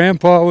 My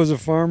grandpa was a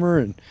farmer,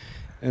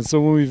 and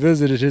so when we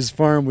visited his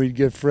farm, we'd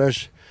get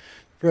fresh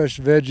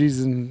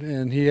veggies,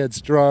 and he had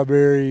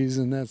strawberries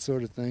and that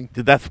sort of thing.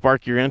 Did that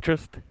spark your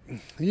interest?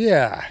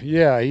 Yeah,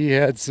 he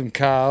had some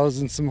cows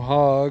and some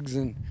hogs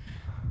and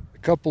a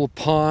couple of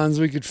ponds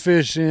we could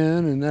fish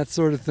in and that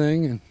sort of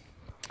thing. And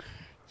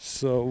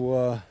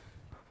so,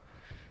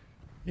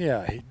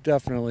 he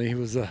definitely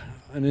was an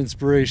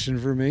inspiration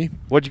for me.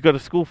 What'd you go to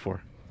school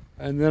for?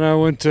 And then I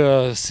went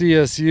to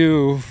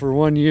CSU for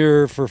 1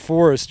 year for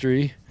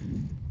forestry.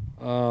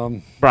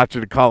 Brought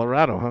you to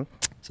Colorado, huh?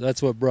 So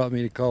that's what brought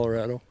me to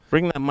Colorado.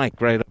 Bring that mic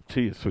right up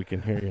to you so we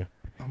can hear you.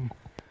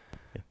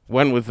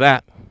 When was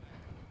that?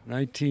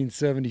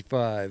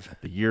 1975.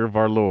 The year of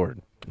our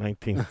Lord,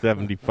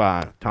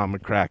 1975. Tom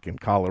McCracken,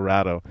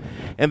 Colorado.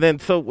 And then,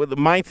 so with the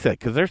mindset,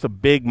 because there's a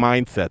big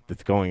mindset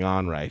that's going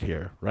on right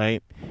here,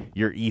 right?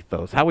 Your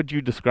ethos. How would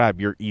you describe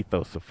your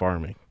ethos of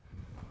farming?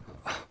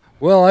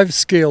 Well, I've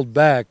scaled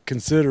back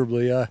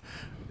considerably.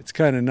 It's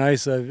kind of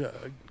nice.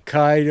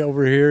 Kai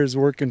over here is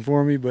working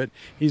for me, but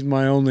he's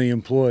my only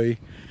employee.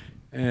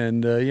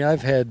 And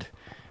I've had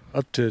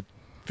up to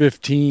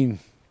 15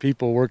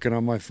 people working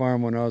on my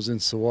farm when I was in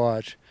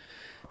Saguache,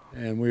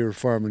 and we were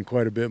farming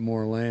quite a bit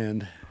more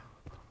land.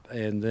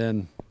 And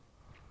then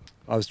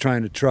I was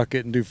trying to truck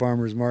it and do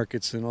farmers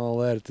markets and all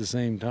that at the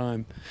same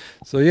time.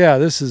 So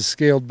this has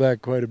scaled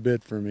back quite a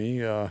bit for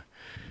me, and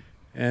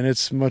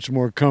it's much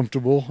more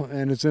comfortable,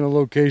 and it's in a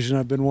location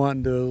I've been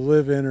wanting to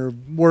live in or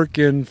work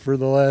in for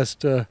the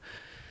last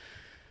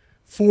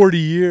 40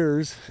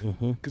 years,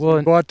 because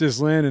we bought this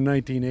land in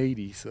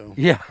 1980. So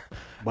yeah.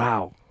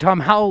 Wow.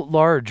 Tom, how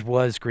large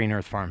was Green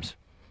Earth Farms?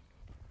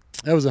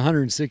 That was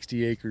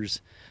 160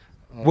 acres.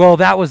 Well,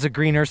 that was the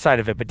Green Earth side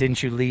of it, but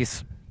didn't you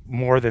lease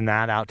more than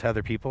that out to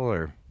other people,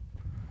 or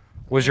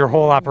was your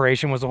whole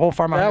operation, was the whole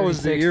farm 160? That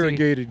was the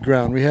irrigated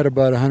ground. We had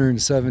about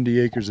 170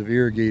 acres of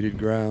irrigated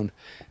ground,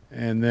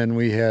 and then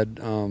we had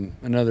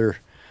another,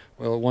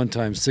 at one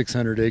time,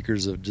 600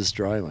 acres of just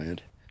dry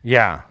land.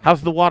 Yeah.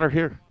 How's the water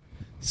here?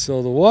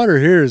 So the water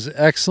here is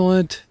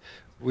excellent.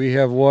 We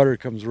have water that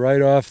comes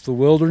right off the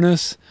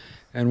wilderness,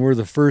 and we're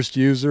the first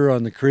user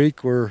on the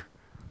creek. We're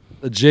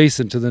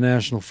adjacent to the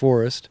National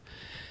Forest,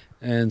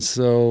 and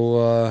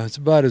so it's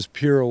about as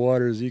pure a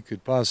water as you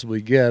could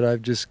possibly get.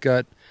 I've just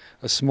got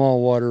a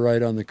small water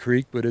right on the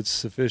creek, but it's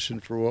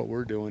sufficient for what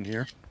we're doing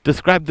here.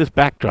 Describe this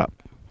backdrop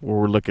where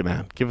we're looking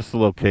at. Give us the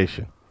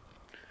location.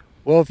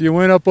 Well, if you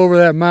went up over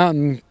that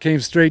mountain, came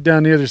straight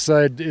down the other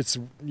side,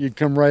 you'd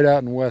come right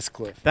out in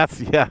Westcliff.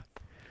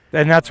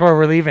 And that's where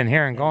we're leaving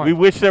here and going. We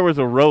wish there was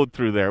a road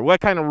through there.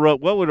 What kind of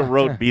road? What would a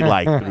road be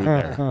like through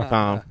there,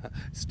 Tom?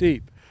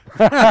 Steep.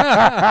 They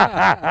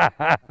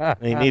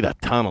need a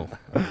tunnel.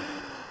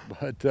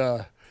 But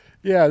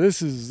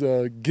this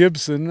is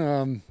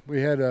Gibson.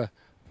 We had a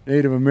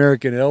Native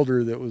American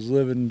elder that was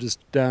living just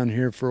down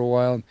here for a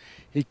while.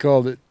 He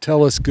called it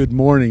 "Tell Us Good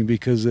Morning"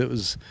 because it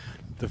was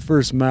the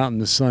first mountain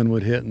the sun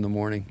would hit in the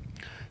morning.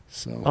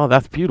 So. Oh,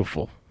 that's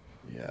beautiful.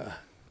 Yeah.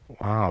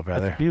 Wow,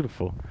 brother. That's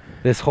beautiful.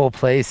 This whole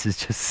place is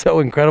just so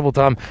incredible,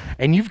 Tom.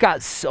 And you've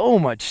got so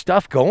much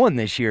stuff going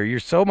this year. You're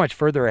so much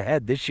further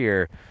ahead this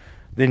year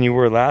than you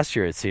were last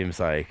year, it seems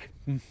like.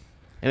 And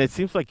it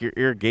seems like your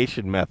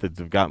irrigation methods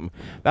have gotten,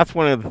 that's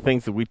one of the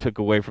things that we took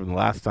away from the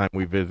last time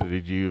we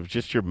visited you,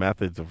 just your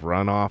methods of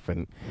runoff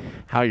and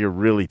how you're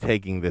really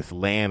taking this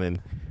land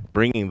and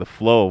bringing the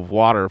flow of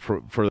water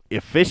for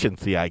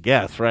efficiency, I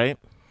guess, right?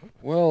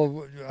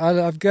 Well,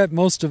 I've got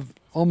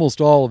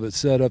almost all of it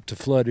set up to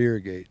flood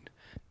irrigate.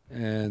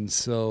 And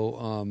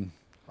so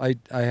I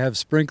have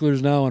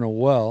sprinklers now in a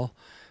well.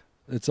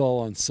 It's all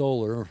on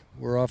solar.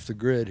 We're off the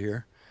grid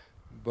here.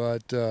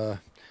 But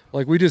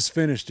Like we just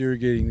finished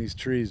irrigating these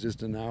trees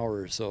just an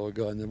hour or so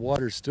ago, and the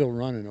water's still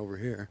running over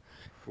here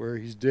where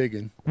he's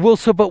digging. Well,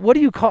 but what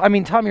do you call, I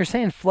mean, Tom, you're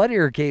saying flood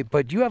irrigate,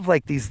 but you have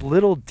like these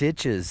little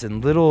ditches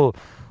and little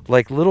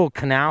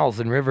canals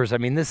and rivers. I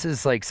mean, this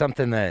is like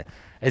something that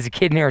as a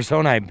kid in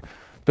Arizona, I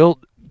built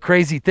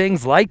crazy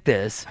things like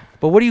this.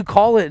 But what do you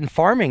call it in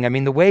farming? I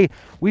mean, the way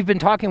we've been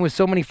talking with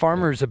so many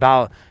farmers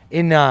about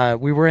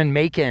we were in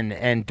Macon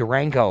and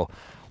Durango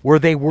where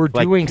they were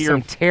doing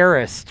some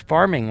terraced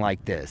farming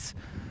like this.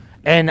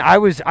 And I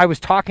was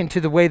talking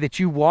to the way that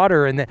you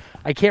water, and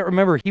I can't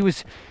remember.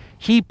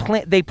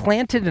 They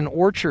planted an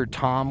orchard,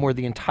 Tom, where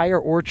the entire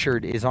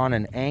orchard is on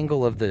an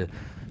angle of the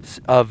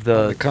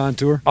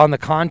contour. On the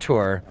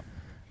contour,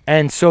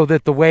 and so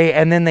that the way,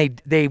 and then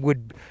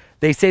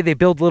they say they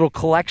build little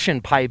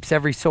collection pipes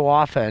every so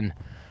often,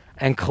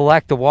 and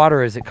collect the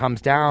water as it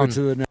comes down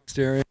to the next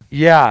area.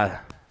 Yeah.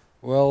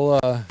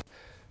 Well,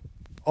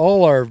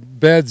 all our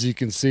beds, you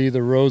can see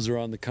the rows are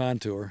on the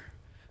contour,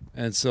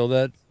 and so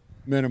that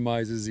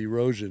minimizes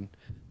erosion.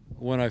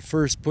 When I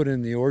first put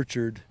in the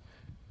orchard,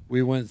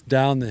 we went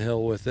down the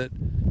hill with it,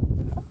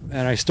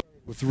 and I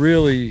started with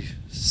really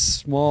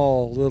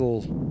small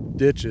little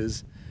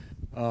ditches.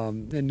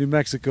 In New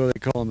Mexico, they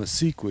call them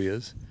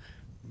acequias,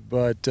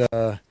 but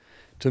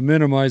to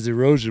minimize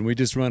erosion, we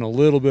just run a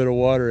little bit of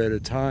water at a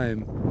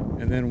time,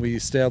 and then we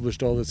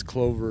established all this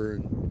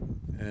clover,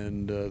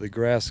 and the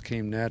grass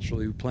came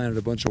naturally. We planted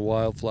a bunch of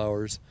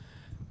wildflowers,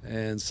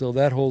 and so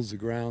that holds the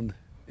ground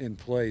in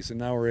place, and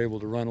now we're able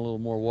to run a little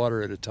more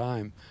water at a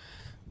time.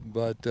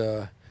 But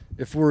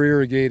if we're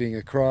irrigating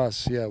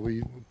across,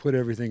 we put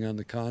everything on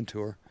the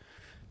contour.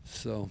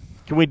 So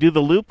can we do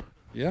the loop?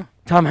 Yeah.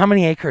 Tom, how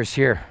many acres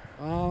here?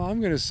 I'm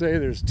going to say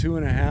there's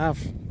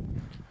 2.5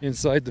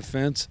 inside the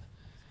fence.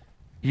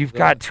 You've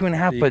got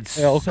 2.5, but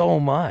elk, so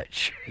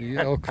much. The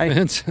elk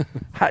fence.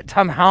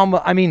 Tom, how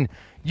much? I mean,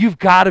 you've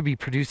got to be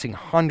producing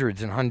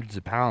hundreds and hundreds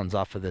of pounds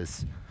off of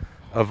this,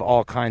 of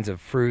all kinds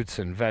of fruits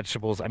and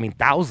vegetables. I mean,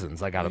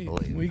 thousands, I got to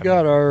believe. We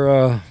got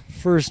our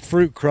first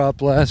fruit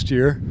crop last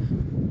year.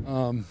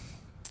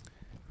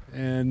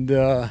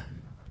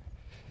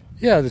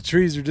 The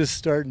trees are just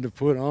starting to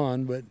put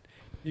on, but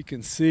you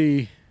can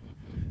see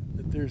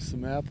that there's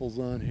some apples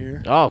on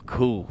here. Oh,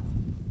 cool.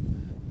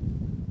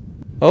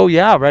 Oh,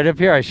 yeah, right up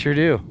here. I sure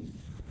do.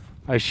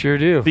 So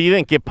you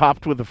didn't get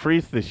popped with a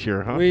freeze this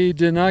year, huh? We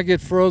did not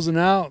get frozen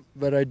out,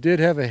 but I did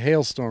have a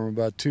hailstorm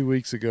about 2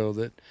 weeks ago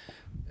that,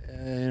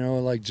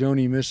 like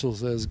Joni Mitchell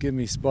says, give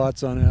me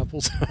spots on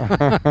apples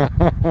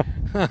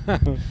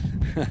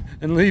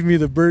and leave me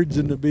the birds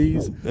and the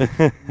bees.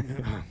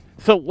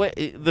 So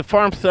the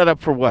farm's set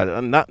up for what?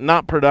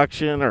 Not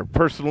production or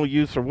personal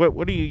use, or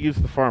what do you use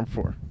the farm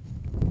for?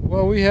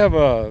 Well, we have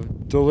a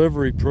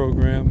delivery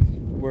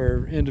program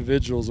where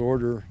individuals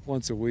order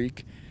once a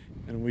week,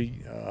 and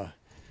we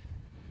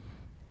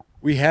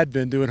had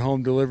been doing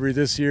home delivery.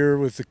 This year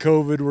with the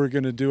COVID, we're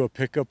going to do a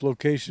pickup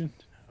location.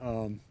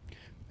 And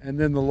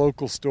then the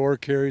local store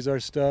carries our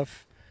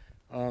stuff.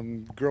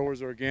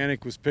 Growers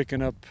Organic was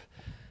picking up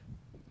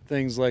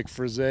things like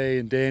frisee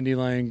and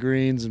dandelion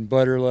greens and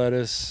butter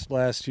lettuce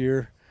last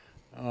year.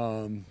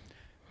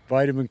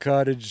 Vitamin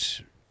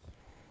Cottage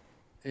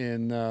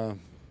in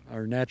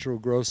our natural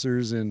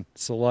grocers in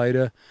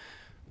Salida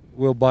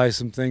will buy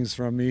some things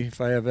from me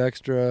if I have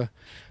extra.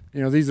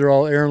 These are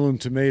all heirloom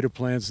tomato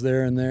plants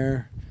there and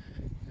there.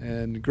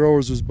 And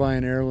Growers was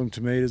buying heirloom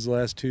tomatoes the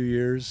last 2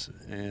 years,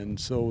 and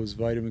so was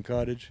Vitamin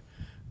Cottage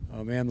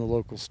and the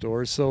local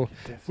stores. So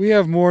we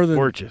have more than...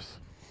 Gorgeous.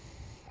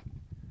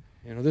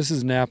 This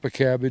is Napa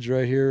cabbage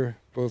right here,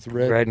 both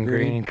red and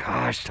green.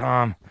 Gosh,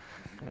 Tom.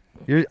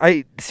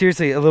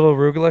 Seriously, a little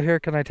arugula here.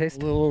 Can I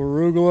taste? A little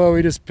arugula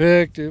we just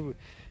picked. A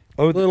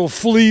little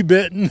flea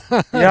bitten.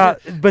 Yeah,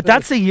 but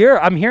that's the year.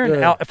 I'm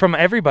hearing from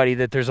everybody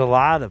that there's a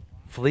lot of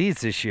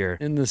fleas this year.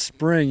 In the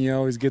spring, you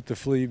always get the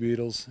flea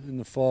beetles. In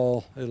the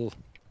fall, it'll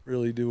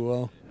really do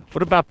well.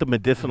 What about the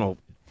medicinal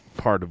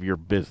part of your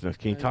business?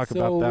 Can you talk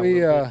about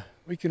that?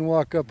 We can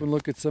walk up and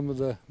look at some of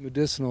the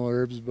medicinal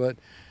herbs, but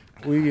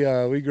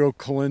we grow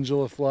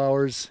calendula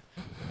flowers,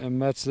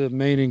 and that's the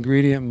main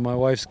ingredient in my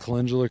wife's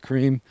calendula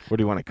cream. What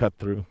do you want to cut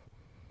through?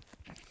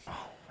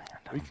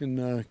 We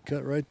can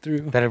cut right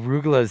through. That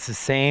arugula is the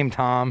same,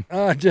 Tom.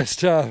 I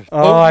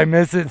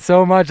miss it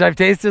so much. I've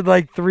tasted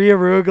like 3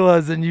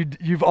 arugulas, and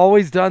you've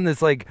always done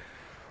this like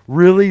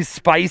really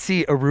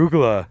spicy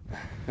arugula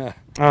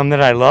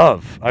that I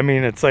love. I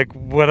mean, it's like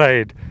what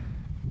I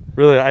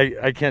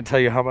can't tell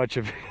you how much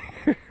of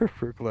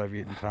arugula I've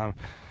eaten, Tom.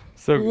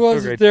 Who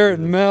was it there at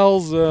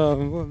Mel's?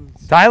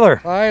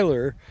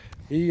 Tyler.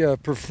 He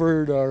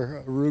preferred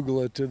our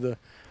arugula to the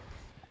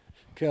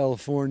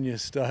California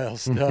style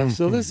stuff.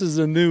 So this is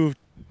a new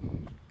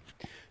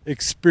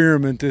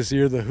experiment this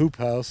year, the hoop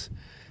house,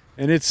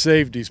 and it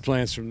saved these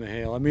plants from the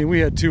hail. I mean, we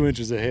had 2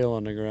 inches of hail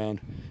on the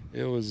ground.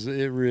 It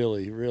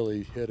really,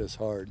 really hit us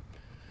hard.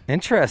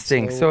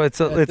 Interesting. So it's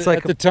like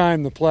at the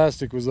time the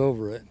plastic was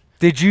over it.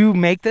 Did you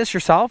make this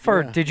yourself,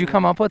 or did you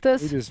come up with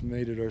this? We just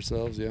made it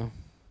ourselves, yeah.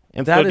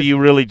 And so do you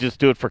really just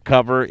do it for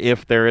cover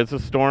if there is a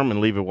storm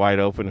and leave it wide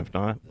open if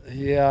not?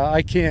 Yeah,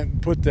 I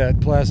can't put that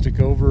plastic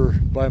over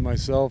by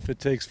myself. It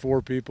takes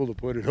 4 people to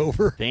put it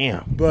over.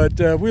 Damn. But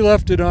we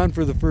left it on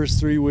for the first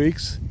 3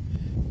 weeks.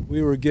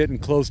 We were getting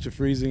close to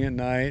freezing at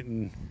night,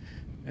 and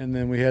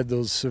then we had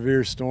those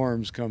severe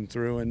storms come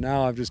through, and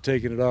now I've just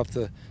taken it off.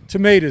 The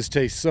tomatoes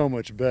taste so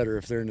much better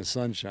if they're in the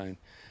sunshine.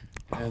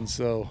 And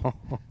so,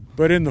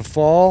 but in the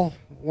fall,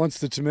 once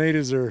the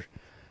tomatoes are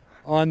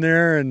on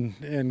there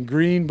and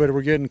green, but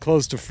we're getting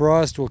close to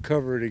frost, we'll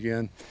cover it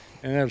again,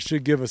 and that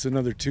should give us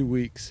another 2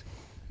 weeks.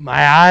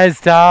 My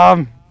eyes,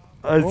 Tom.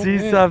 I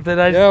see something.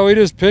 Yeah, we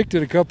just picked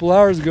it a couple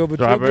hours ago, but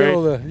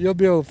Strawberries? you'll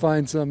be able to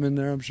find some in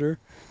there, I'm sure.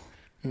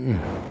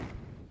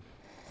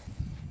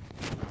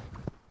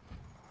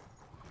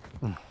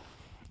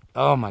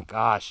 Oh my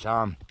gosh,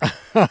 Tom.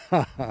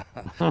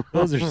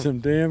 Those are some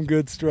damn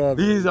good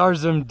strawberries. These are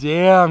some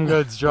damn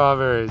good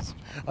strawberries.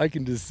 I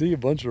can just see a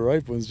bunch of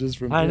ripe ones just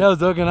from I here. know,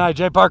 so can I.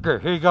 Jay Parker,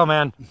 here you go,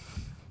 man.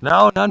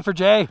 No, none for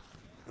Jay.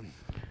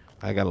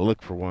 I got to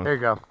look for one. Here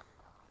you go.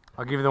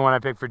 I'll give you the one I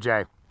picked for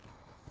Jay.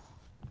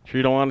 Sure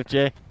you don't want it,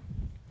 Jay?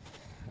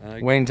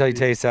 Wait until you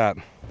taste that.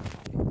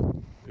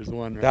 There's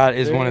one right That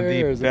is there. one of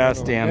the There's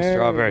best another one damn there.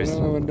 strawberries. There's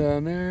another one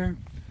down there.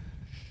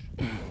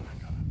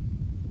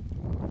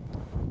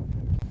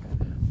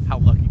 How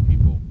lucky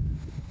people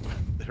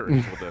that are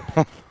able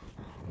to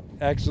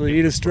actually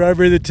eat a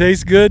strawberry that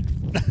tastes good.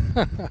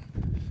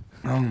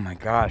 Oh my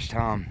gosh,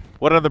 Tom.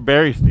 What other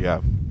berries do you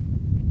have?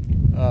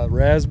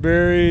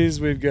 Raspberries,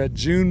 we've got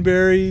June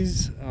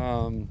berries,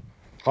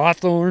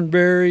 hawthorn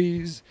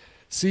berries,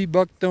 sea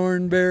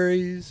buckthorn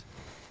berries.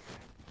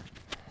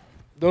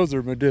 Those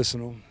are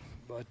medicinal,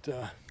 but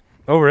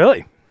oh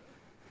really?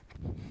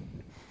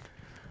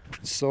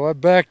 So I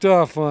backed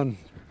off on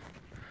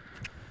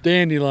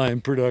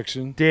dandelion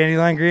production.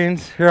 Dandelion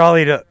greens. Here, I'll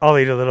eat a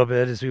little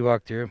bit as we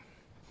walk through.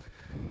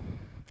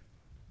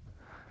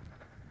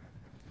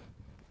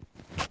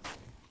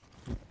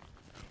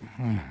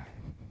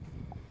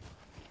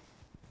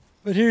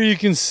 But here you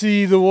can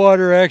see the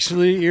water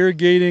actually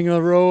irrigating a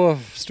row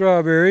of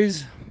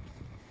strawberries.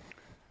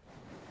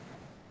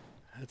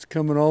 It's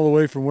coming all the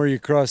way from where you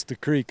crossed the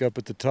creek up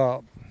at the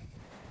top.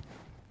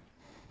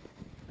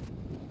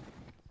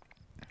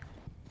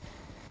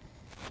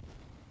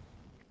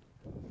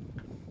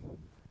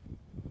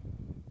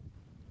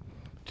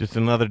 Just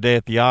another day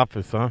at the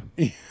office, huh?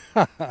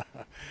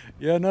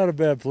 Yeah, not a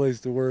bad place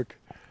to work.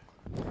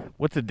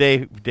 What's a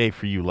day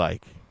for you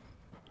like?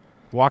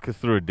 Walk us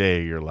through a day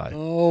of your life.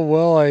 Oh,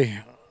 well,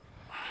 I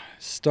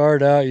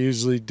start out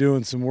usually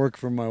doing some work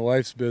for my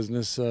wife's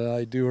business.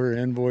 I do her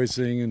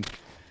invoicing and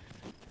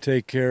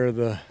take care of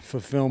the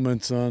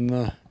fulfillments on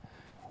the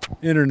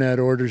internet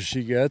orders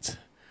she gets.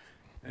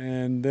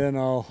 And then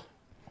I'll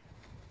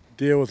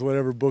deal with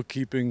whatever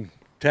bookkeeping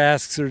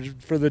tasks are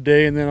for the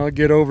day, and then I'll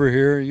get over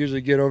here. I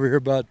usually get over here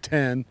about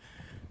 10.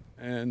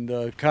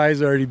 And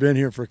Kai's already been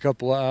here for a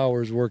couple of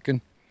hours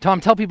working. Tom,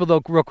 tell people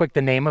though real quick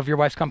the name of your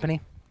wife's company.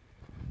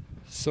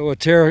 So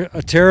Atera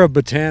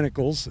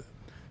Botanicals,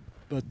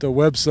 but the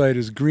website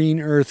is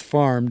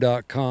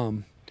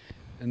greenearthfarm.com,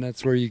 and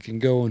that's where you can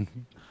go and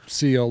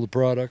see all the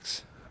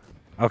products.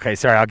 Okay,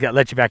 sorry, I'll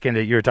let you back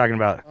into it. You were talking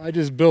about. I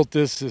just built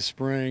this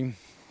spring.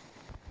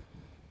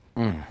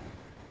 If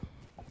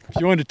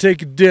you want to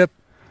take a dip,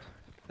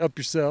 help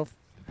yourself.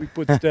 We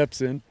put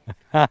steps in.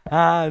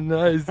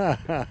 Nice.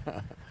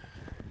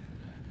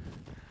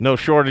 No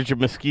shortage of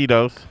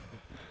mosquitoes.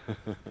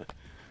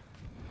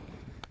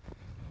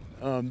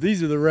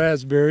 These are the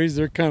raspberries.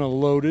 They're kind of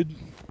loaded.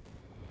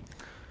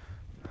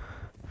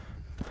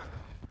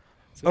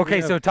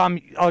 So Tom,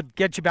 I'll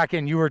get you back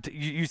in.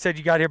 You said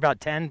you got here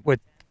about 10 with.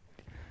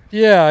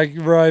 Yeah, I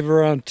arrive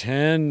around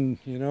 10,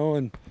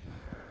 and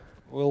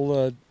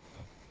we'll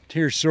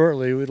here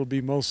shortly. It'll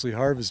be mostly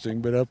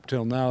harvesting, but up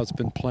till now it's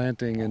been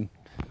planting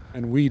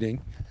and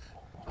weeding.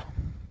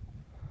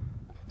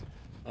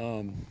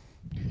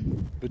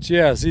 But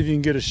yeah, see if you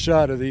can get a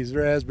shot of these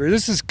raspberries.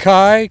 This is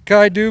Kai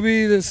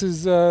Doobie. This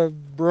is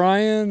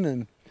Brian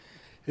and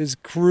his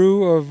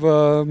crew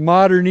of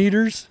modern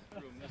eaters.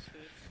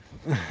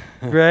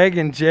 Greg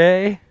and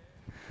Jay.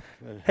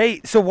 Hey,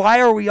 so why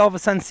are we all of a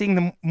sudden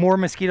seeing more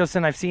mosquitoes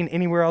than I've seen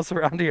anywhere else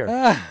around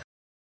here?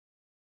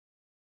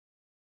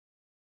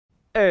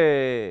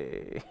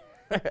 Hey.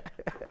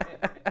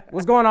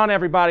 What's going on,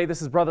 everybody?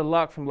 This is Brother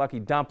Luck from Lucky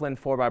Dumpling,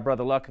 4x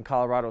Brother Luck in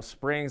Colorado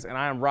Springs, and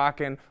I am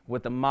rocking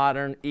with the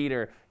Modern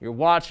Eater. You're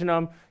watching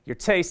them, you're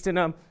tasting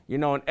them, you're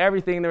knowing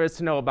everything there is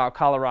to know about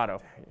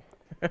Colorado.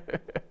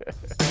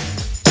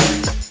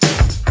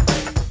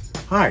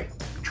 Hi,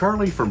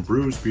 Charlie from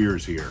Brews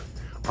Beers here.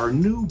 Our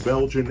new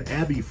Belgian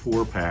Abbey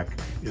 4-pack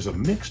is a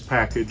mixed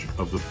package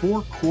of the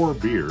 4 core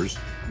beers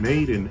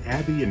made in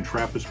Abbey and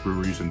Trappist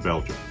breweries in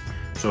Belgium.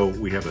 So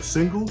we have a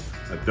single,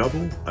 a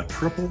double, a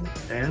triple,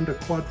 and a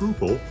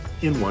quadruple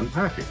in one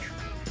package.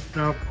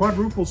 Now,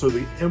 quadruples are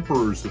the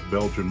emperors of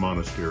Belgian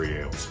monastery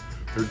ales.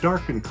 They're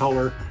dark in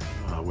color,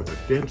 with a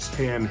dense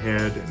tan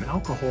head and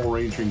alcohol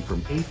ranging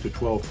from 8 to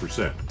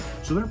 12%,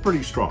 so they're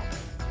pretty strong.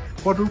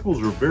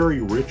 Quadruples are very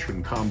rich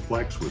and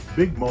complex with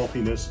big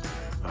maltiness,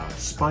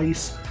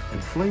 spice,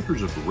 and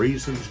flavors of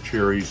raisins,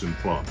 cherries, and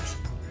plums.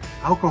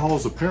 Alcohol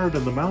is apparent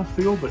in the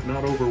mouthfeel, but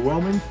not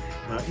overwhelming,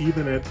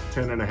 even at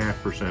 10.5%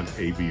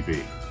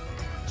 ABV.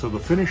 So the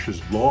finish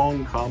is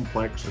long,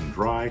 complex, and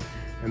dry,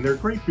 and they're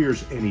great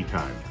beers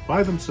anytime,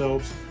 by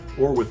themselves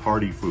or with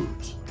hearty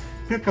foods.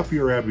 Pick up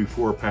your Abbey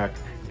 4-pack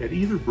at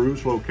either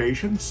Brews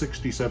location,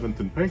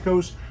 67th and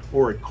Pecos,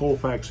 or at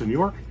Colfax in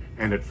York,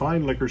 and at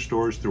fine liquor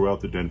stores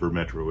throughout the Denver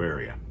metro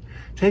area.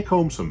 Take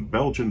home some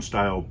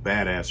Belgian-style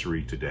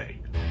badassery today.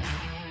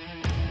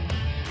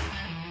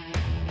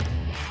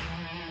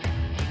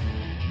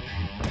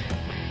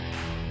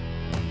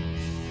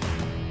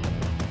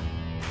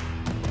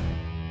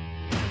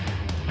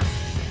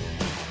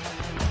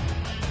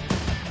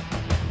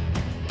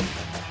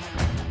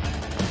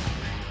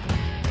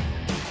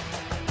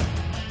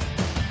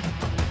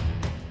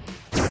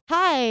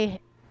 Hi.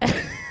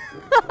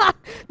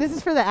 This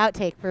is for the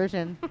outtake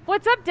version.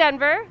 What's up,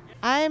 Denver?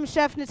 I'm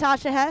Chef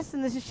Natasha Hess,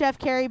 and this is Chef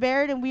Carrie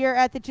Baird, and we are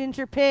at the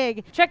Ginger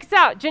Pig. Check us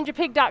out,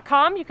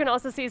 gingerpig.com. You can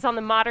also see us on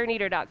the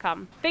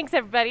moderneater.com. Thanks,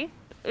 everybody.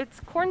 It's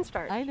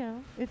cornstarch. I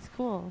know. It's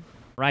cool.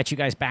 Right, you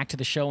guys, back to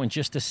the show in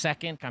just a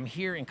second. I'm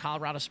here in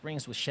Colorado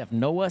Springs with Chef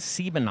Noah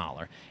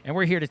Siebenaler, and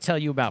we're here to tell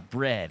you about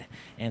bread,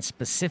 and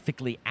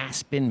specifically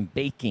Aspen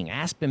Baking.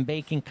 Aspen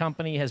Baking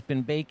Company has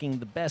been baking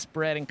the best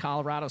bread in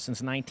Colorado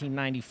since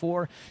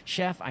 1994.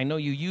 Chef, I know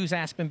you use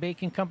Aspen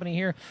Baking Company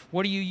here.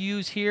 What do you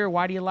use here?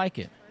 Why do you like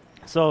it?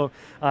 So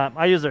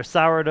I use their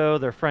sourdough,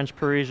 their French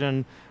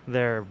Parisian,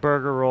 their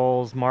burger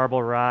rolls,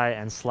 marble rye,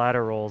 and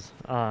slider rolls.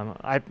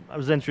 I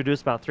was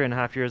introduced about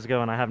 3.5 years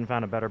ago, and I haven't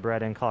found a better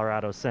bread in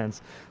Colorado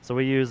since. So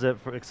we use it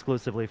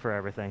exclusively for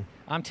everything.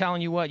 I'm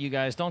telling you what, you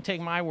guys, don't take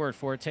my word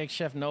for it. Take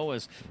Chef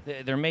Noah's.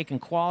 They're making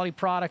quality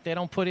product. They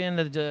don't put in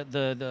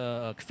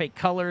the fake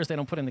colors. They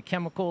don't put in the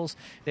chemicals.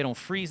 They don't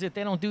freeze it.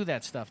 They don't do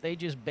that stuff. They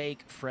just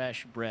bake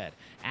fresh bread.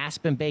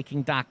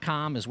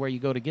 AspenBaking.com is where you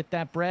go to get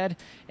that bread.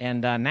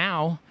 And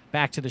now,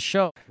 back to the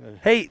show.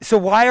 Hey, so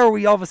why are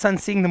we all of a sudden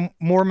seeing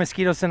more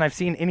mosquitoes than I've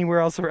seen anywhere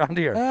else around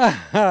here?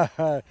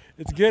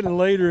 It's getting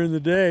later in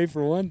the day,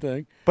 for one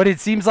thing. But it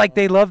seems like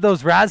they love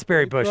those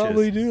raspberry bushes.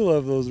 Probably do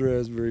love those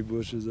raspberry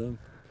bushes.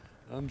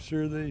 I'm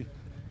sure they...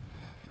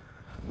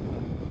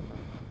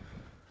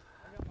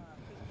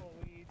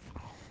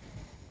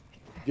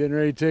 Getting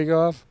ready to take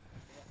off?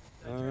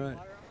 All right.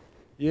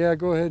 Yeah,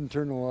 go ahead and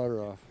turn the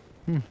water off.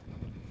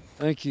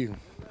 Thank you.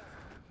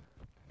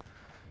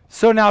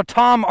 So now,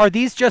 Tom, are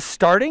these just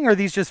starting or are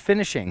these just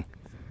finishing?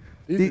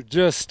 These are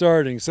just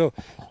starting. So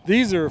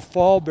these are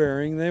fall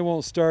bearing. They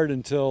won't start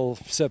until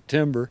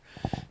September,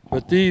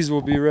 but these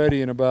will be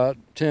ready in about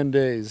 10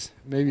 days,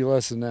 maybe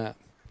less than that.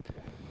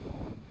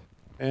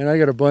 And I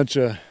got a bunch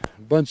of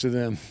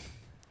them.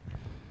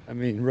 I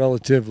mean,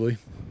 relatively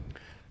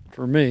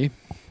for me.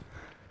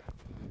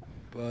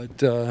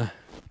 But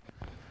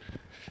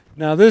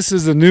now this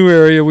is a new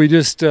area. We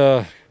just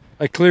I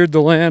cleared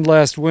the land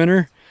last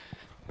winter.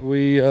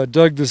 We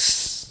dug the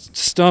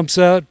stumps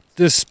out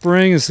this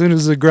spring as soon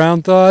as the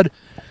ground thawed,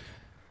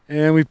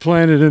 and we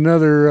planted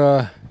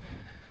another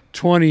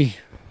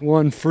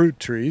 21 fruit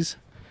trees,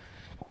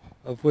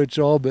 of which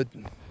all but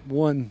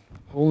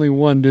only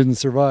one didn't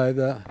survive.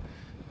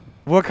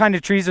 What kind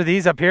of trees are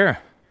these up here?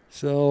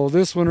 So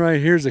this one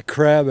right here is a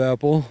crab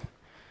apple,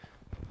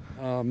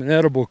 an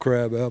edible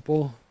crab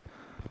apple.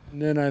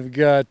 And then I've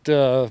got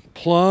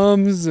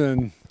plums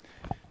and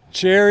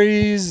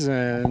cherries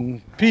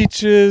and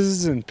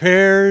peaches and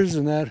pears,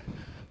 and that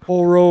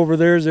whole row over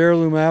there is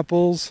heirloom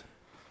apples.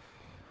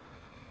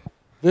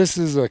 This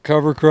is a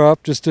cover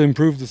crop just to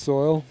improve the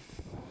soil.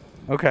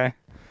 Okay.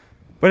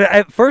 But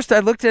at first I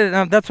looked at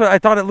it, that's what I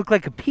thought it looked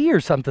like, a pea or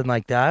something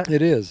like that.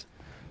 It is.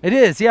 It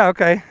is, yeah,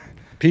 okay.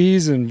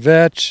 Peas and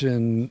vetch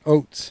and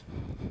oats.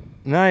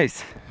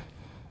 Nice.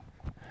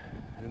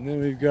 And then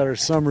we've got our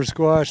summer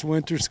squash,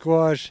 winter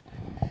squash,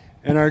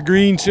 and our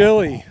green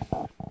chili.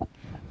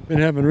 Been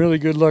having really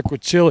good luck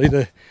with chili.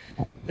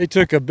 They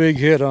took a big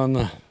hit on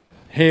the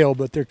hail,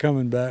 but they're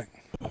coming back.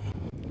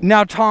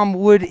 Now, Tom,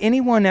 would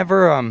anyone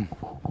ever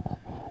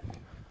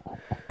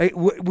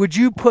would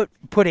you put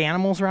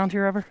animals around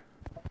here ever?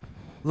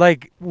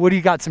 Like, what do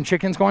you got, some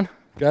chickens going?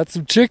 Got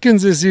some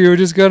chickens this year. We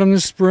just got them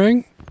this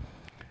spring.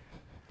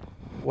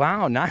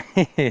 Wow,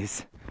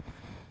 nice.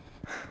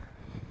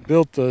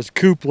 Built a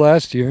coop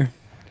last year.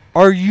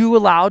 Are you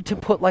allowed to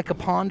put like a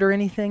pond or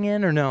anything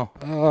in, or no?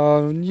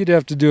 You'd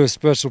have to do a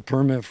special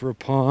permit for a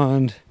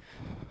pond.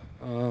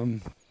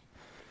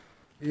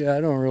 Yeah,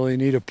 I don't really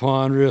need a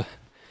pond.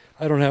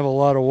 I don't have a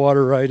lot of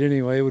water right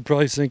anyway. It would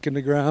probably sink in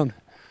the ground.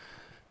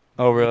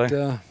 Oh, really?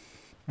 But,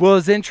 well,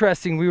 it's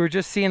interesting. We were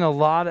just seeing at a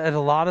lot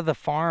of the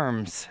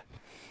farms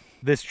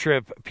this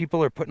trip.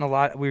 People are putting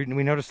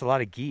we noticed a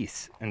lot of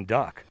geese and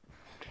duck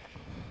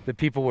that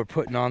people were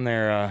putting on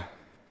their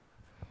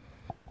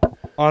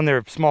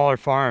smaller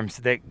farms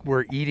that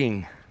were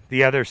eating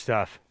the other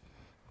stuff.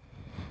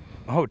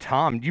 Oh,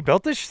 Tom, you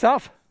built this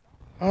yourself?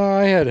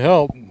 I had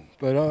help,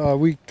 but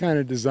we kind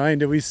of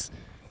designed it. We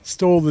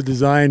stole the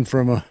design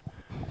from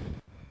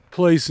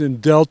place in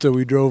Delta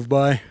we drove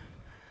by.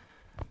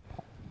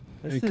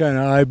 They kind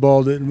of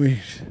eyeballed it, and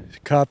we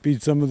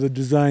copied some of the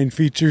design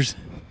features.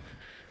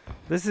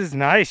 This is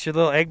nice. Your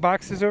little egg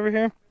boxes over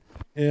here?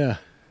 Yeah.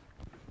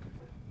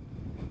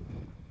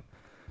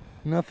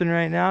 Nothing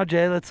right now,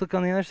 Jay. Let's look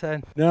on the other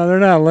side. No, they're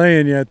not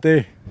laying yet.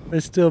 They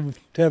still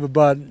have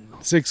about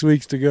 6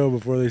 weeks to go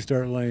before they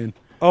start laying.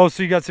 Oh,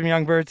 so you got some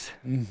young birds?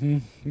 Mm-hmm.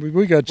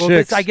 We got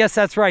chicks. I guess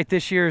that's right.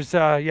 This year's,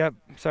 yep,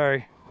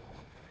 sorry.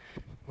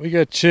 We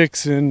got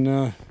chicks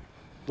in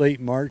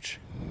late March.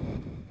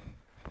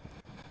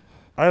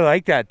 I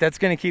like that. That's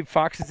going to keep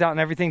foxes out and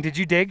everything. Did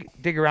you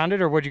dig around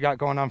it, or what you got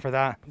going on for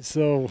that?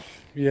 So,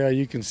 yeah,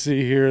 you can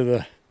see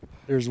here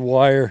there's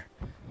wire.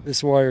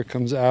 This wire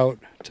comes out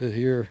to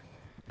here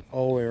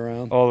all the way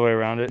around. All the way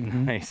around it.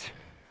 Mm-hmm. Nice.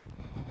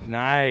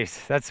 Nice.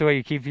 That's the way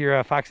you keep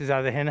your foxes out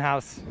of the hen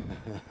house.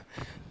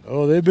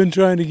 Oh, they've been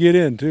trying to get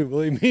in too,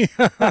 believe me.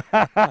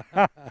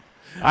 I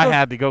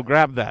had to go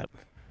grab that.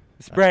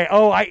 Spray.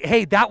 Oh,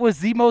 hey, that was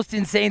the most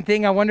insane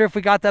thing. I wonder if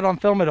we got that on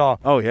film at all.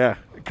 Oh, yeah.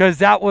 Because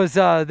that was,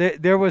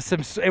 there was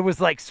some, it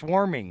was like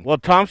swarming. Well,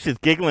 Tom's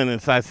just giggling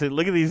inside. I said,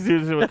 look at these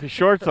dudes with the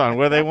shorts on.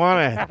 Where they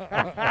want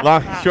it.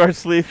 Long, short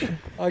sleeve.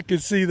 I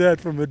could see that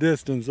from a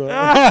distance.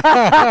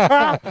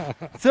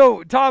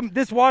 So, Tom,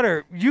 this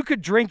water, you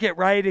could drink it,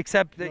 right?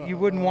 Except that you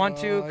wouldn't want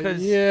to?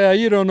 Cause yeah,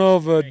 you don't know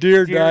if a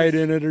deer died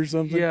in it or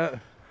something. Yeah.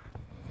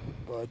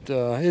 But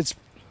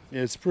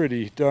it's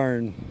pretty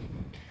darn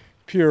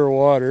pure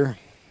water.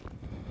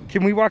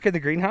 Can we walk in the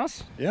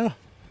greenhouse? Yeah.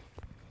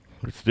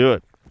 Let's do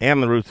it.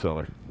 And the root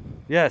cellar.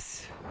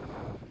 Yes.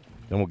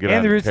 Then we'll get and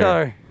out the of root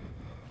cellar.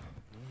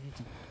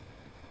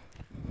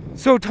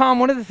 So, Tom,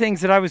 one of the things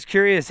that I was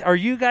curious, are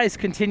you guys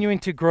continuing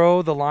to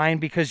grow the line?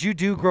 Because you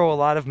do grow a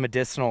lot of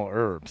medicinal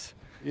herbs.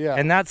 Yeah.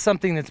 And that's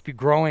something that's been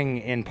growing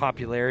in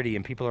popularity,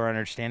 and people are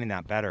understanding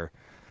that better.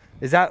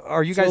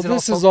 Are you guys So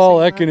this is all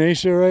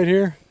echinacea right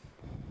here.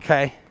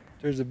 Okay.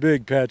 There's a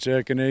big patch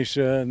of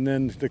echinacea, and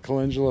then the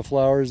calendula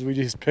flowers, we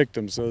just picked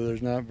them, so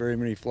there's not very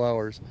many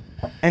flowers.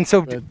 And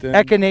so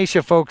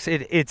echinacea, folks,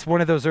 it's one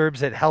of those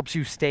herbs that helps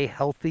you stay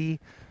healthy.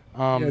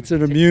 Yeah, it's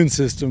an immune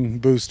system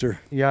booster.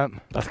 Yep.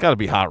 That's got to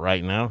be hot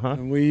right now, huh?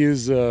 And we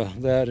use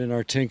that in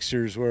our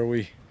tinctures where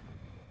we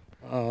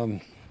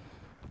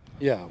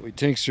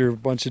tincture a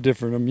bunch of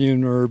different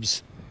immune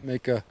herbs,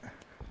 make a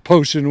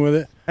potion with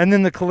it. And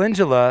then the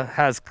calendula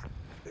has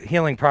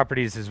healing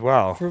properties as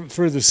well.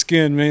 For the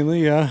skin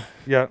mainly, yeah.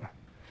 Yep.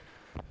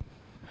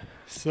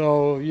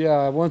 So,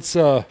 yeah, once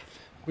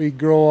we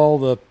grow all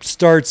the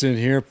starts in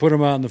here, put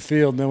them out in the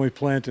field, and then we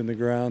plant in the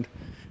ground.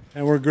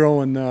 And we're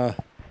growing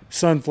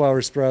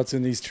sunflower sprouts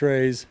in these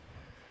trays.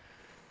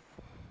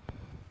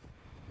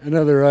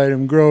 Another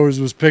item growers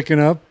was picking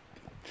up,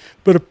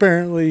 but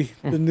apparently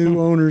the new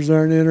owners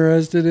aren't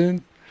interested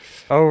in.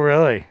 Oh,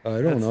 really?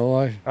 I don't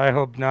know. I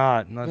hope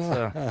not.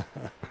 That's,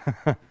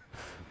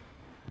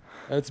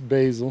 That's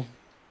basil.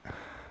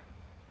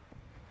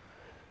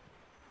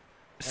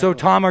 So,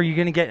 Tom, are you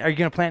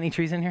gonna plant any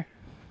trees in here?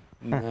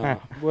 No.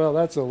 Well,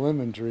 that's a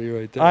lemon tree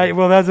right there.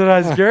 Well, that's what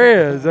I was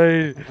curious.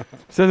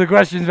 So the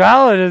question's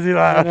valid, is he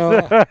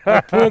laughs?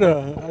 I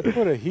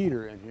put a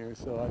heater in here,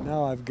 so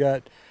now I've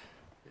got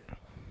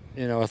a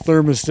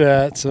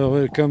thermostat, so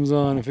it comes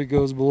on if it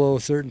goes below a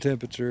certain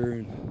temperature.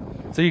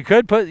 And so you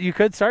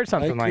could start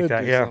something like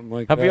that, yeah.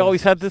 Have you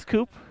always had this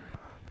coop?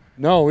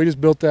 No, we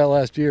just built that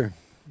last year.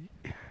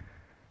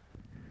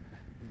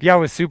 Yeah, it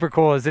was super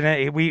cool, isn't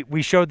it?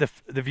 We showed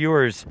the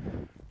viewers,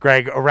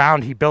 Greg,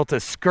 around. He built a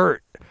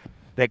skirt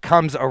that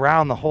comes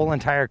around the whole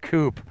entire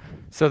coop,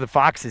 so the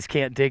foxes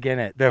can't dig in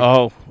it.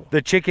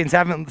 The chickens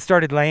haven't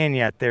started laying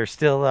yet. They're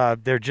still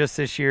they're just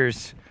this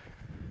year's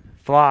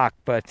flock.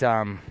 But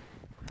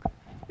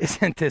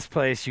isn't this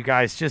place, you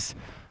guys?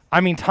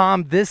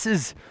 Tom, this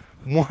is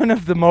one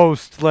of the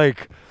most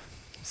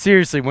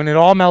seriously, when it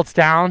all melts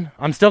down,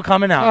 I'm still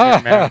coming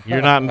out here, man.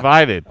 You're not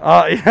invited.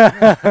 Yeah.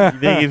 You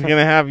think he's going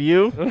to have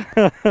you?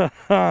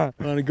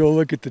 Want to go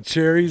look at the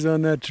cherries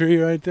on that tree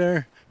right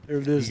there?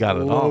 They're just got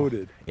it all.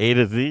 loaded. A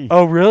to Z.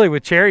 Oh, really?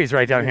 With cherries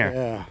right down here?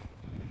 Yeah.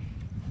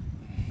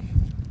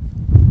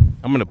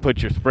 I'm going to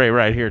put your spray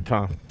right here,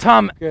 Tom.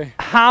 Tom, Okay.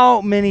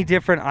 how many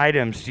different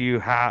items do you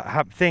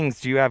have,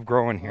 things do you have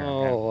growing here?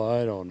 Oh,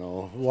 I don't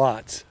know.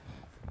 Lots.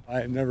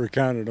 I've never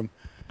counted them.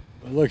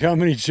 But look how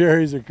many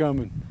cherries are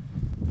coming.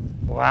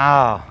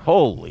 Wow.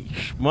 Holy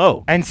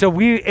smoke. And so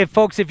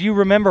if you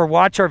remember,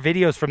 watch our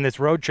videos from this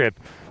road trip.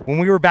 When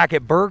we were back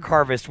at Berg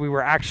Harvest, we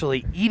were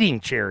actually eating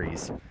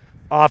cherries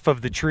off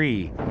of the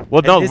tree.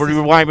 Well, no,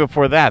 rewind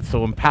before that.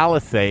 So in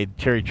Palisade,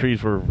 cherry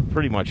trees were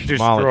pretty much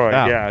demolished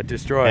out. Yeah,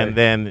 destroyed. And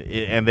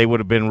then they would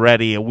have been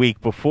ready a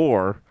week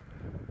before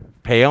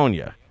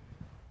Paonia.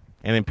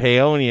 And in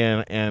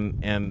Paonia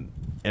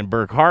and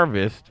Berg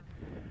Harvest,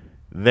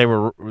 they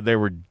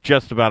were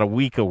just about a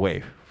week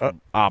away from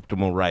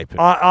optimal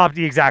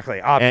ripening. Exactly,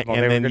 optimal. And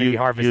they were then going to be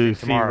harvested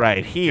tomorrow. See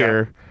right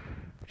here,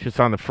 just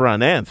on the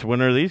front end. So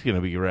when are these going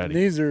to be ready?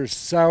 These are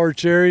sour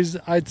cherries.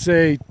 I'd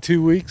say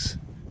 2 weeks.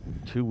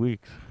 2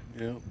 weeks.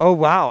 Yeah. Oh,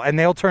 wow. And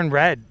they'll turn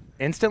red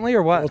instantly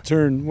or what?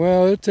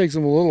 Well, it takes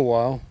them a little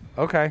while.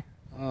 Okay.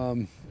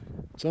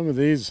 Some of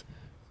these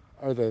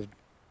are the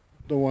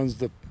ones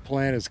the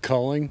plant is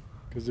culling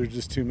because there's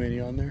just too many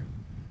on there.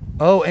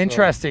 Oh,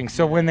 interesting.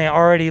 So when they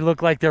already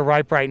look like they're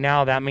ripe right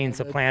now, that means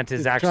the plant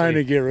is actually trying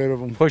to get rid of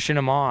them, pushing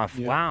them off.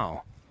 Yeah.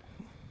 Wow.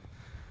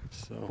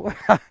 So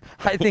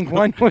I think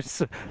one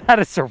had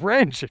a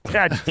syringe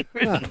attached to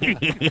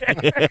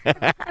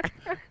it.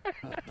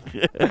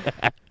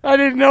 I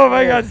didn't know if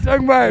I got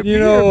stung by a bee.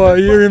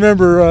 You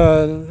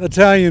remember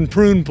Italian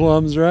prune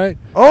plums, right?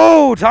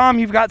 Oh, Tom,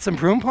 you've got some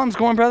prune plums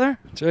going, brother?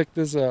 Check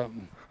this out.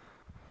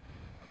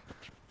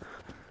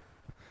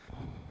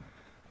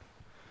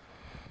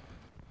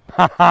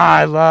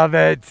 I love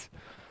it.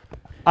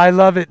 I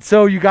love it.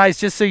 So you guys,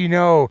 just so you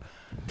know,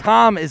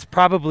 Tom is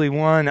probably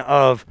one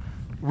of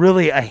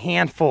really a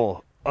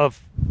handful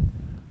of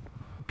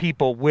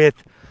people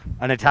with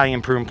an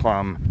Italian prune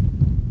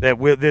plum that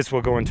this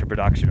will go into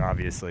production,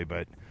 obviously,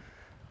 but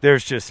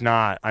there's just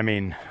not. I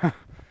mean,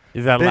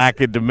 is that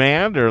lack of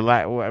demand or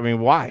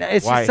why?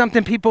 It's just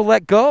something people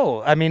let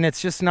go. I mean,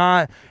 it's just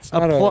not. It's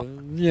not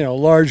a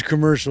large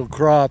commercial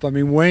crop. I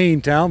mean,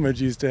 Wayne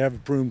Talmadge used to have a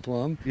prune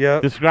plum. Yeah.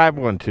 Describe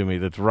one to me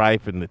that's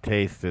ripe in the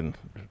taste and.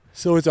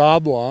 So it's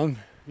oblong.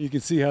 You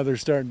can see how they're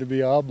starting to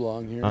be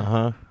oblong here.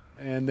 Uh-huh.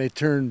 And they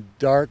turn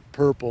dark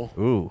purple.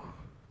 Ooh.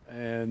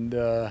 And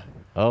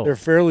they're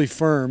fairly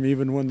firm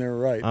even when they're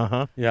ripe.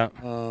 Uh-huh. Yeah.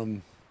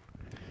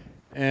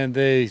 And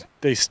they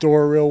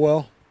store real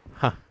well.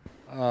 Huh.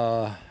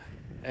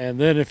 And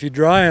then if you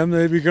dry them,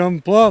 they become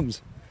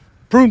plums.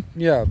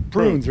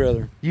 Prunes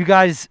rather. You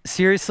guys,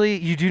 seriously,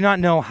 you do not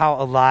know how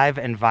alive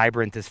and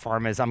vibrant this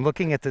farm is. I'm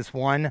looking at this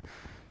one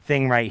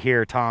thing right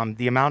here, Tom.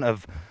 The amount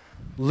of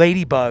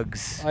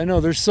ladybugs. I know,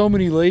 there's so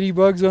many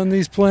ladybugs on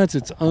these plants,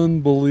 it's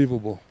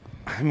unbelievable.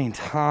 I mean,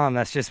 Tom,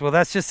 that's just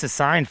a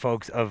sign,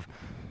 folks, of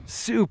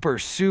super,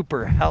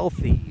 super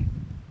healthy.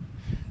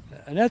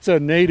 And that's a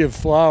native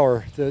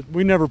flower that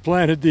we never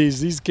planted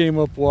these. These came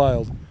up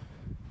wild.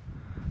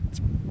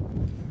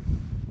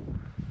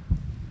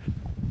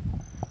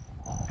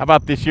 How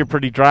about this year,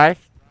 pretty dry?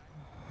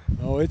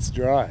 Oh, it's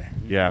dry.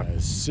 Yeah.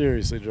 It's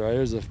seriously dry.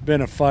 There's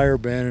been a fire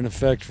ban in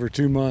effect for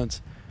 2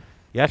 months.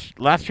 Yes,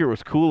 last year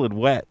was cool and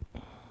wet.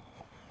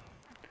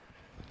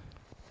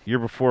 Year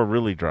before,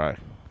 really dry.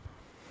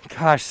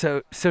 Gosh,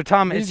 so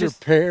Tom, these it's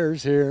just are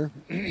pears here.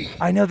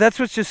 I know, that's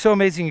what's just so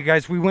amazing, you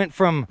guys. We've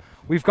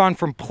gone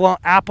from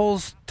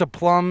apples to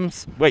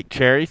plums. Wait,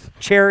 cherries?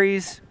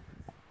 Cherries.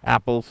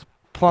 Apples.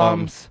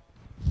 Plums.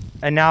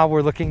 And now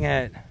we're looking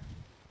at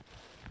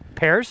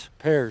pears?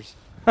 Pears.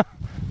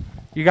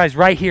 You guys,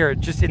 right here,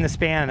 just in the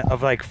span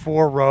of like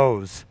 4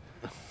 rows,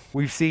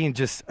 we've seen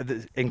just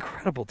the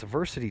incredible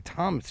diversity.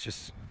 Tom, it's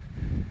just...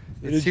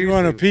 Did you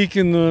want to peek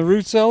in the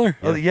root cellar?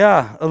 Oh,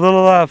 yeah, a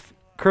little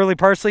curly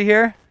parsley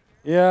here.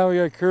 Yeah, we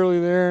got curly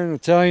there and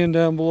Italian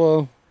down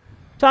below.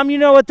 Tom, you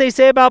know what they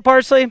say about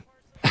parsley?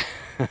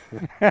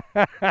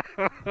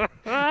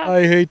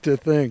 I hate to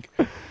think.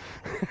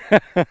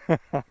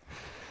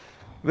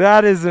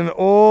 That is an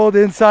old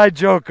inside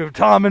joke of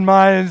Tom and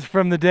mine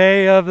from the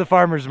day of the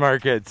farmers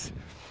markets.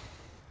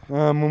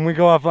 When we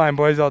go offline,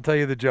 boys, I'll tell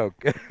you the joke.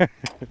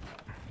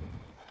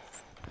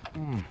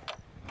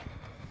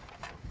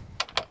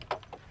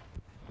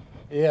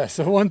 Yeah,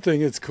 so one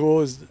thing that's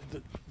cool is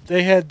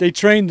they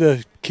trained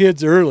the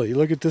kids early.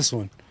 Look at this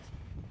one.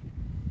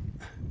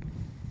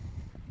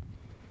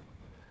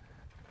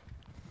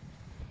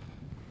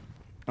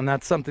 And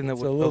that's something that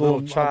it's a a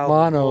little child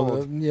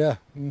mono. Yeah.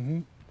 Mm-hmm.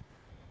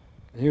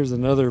 Here's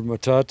another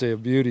metate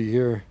of beauty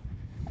here.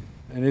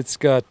 And it's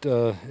got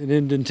an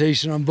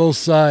indentation on both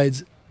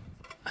sides.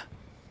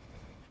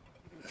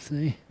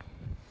 See?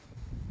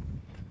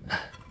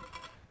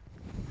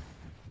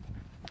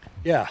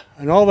 Yeah,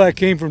 and all that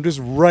came from just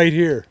right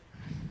here.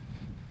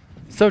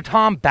 So,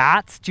 Tom,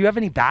 bats? Do you have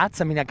any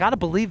bats? I mean, I got to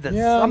believe that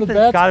something's the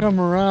bats got to come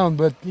around,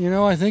 but,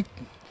 I think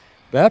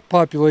bat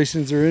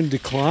populations are in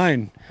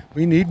decline.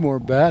 We need more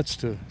bats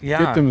to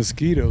get the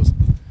mosquitoes.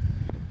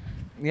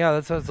 Yeah,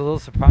 that's why I was a little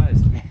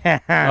surprised.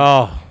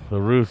 Oh,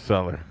 the root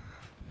cellar.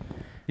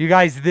 You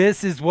guys,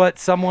 this is what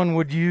someone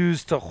would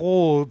use to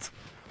hold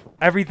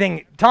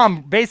everything.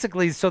 Tom,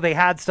 basically, so they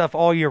had stuff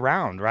all year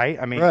round, right?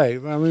 I mean, right.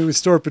 I mean, we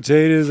store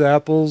potatoes,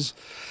 apples.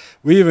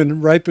 We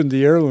even ripened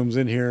the heirlooms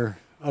in here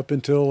up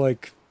until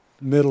like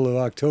middle of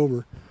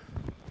October.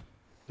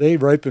 They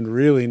ripened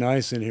really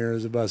nice in here. It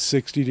was about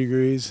 60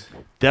 degrees.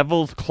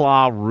 Devil's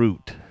claw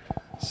root.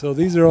 So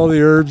these are all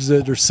the herbs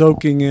that are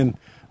soaking in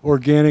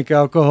organic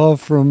alcohol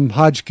from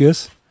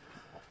Hotchkiss.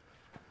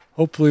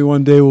 Hopefully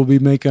one day we'll be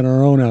making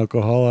our own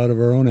alcohol out of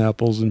our own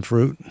apples and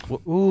fruit.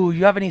 Ooh,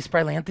 you have any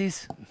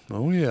Sprylanthes?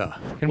 Oh, yeah.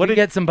 Can we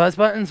get some buzz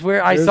buttons?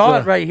 I saw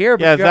it right here.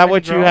 But yeah, is that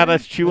what you had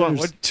us chew on?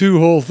 There's 2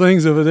 whole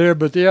things over there,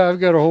 but yeah, I've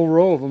got a whole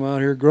row of them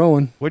out here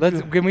growing.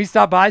 Can we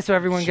stop by so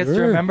everyone gets to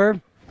remember?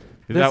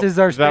 This is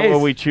our space. Is that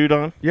what we chewed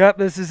on? Yep,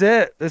 this is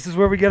it. This is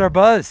where we get our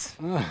buzz.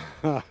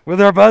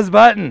 With our buzz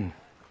button.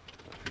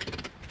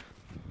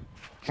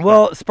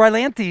 Well,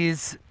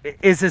 Sprylanthes,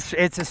 it's a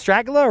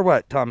stragula or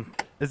what, Tom?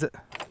 Is it?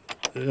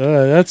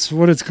 That's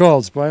what it's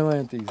called,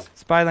 Spilanthes.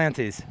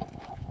 Spilanthes.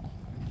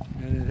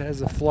 And it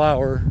has a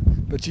flower,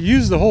 but you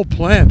use the whole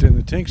plant in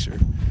the tincture.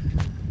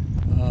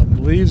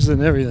 Leaves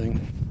and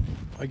everything.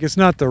 I guess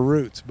not the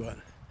roots, but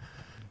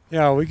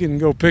yeah, we can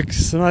go pick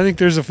some. I think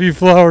there's a few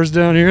flowers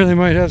down here. They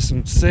might have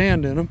some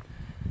sand in them.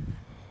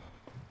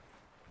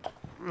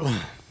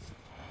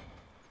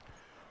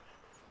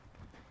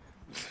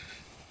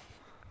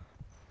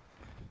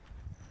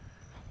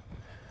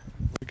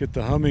 Look at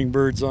the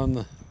hummingbirds on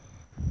the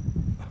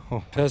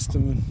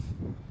testament.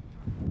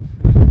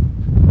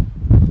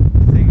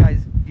 So you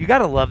guys, you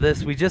gotta love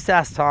this. We just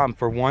asked Tom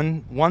for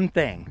one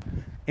thing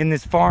in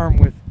this farm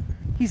with.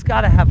 He's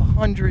got to have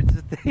hundreds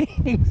of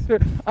things.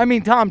 I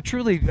mean, Tom,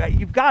 truly,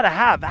 you've got to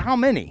have how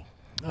many?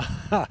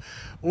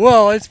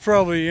 Well, it's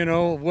probably,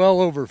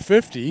 well over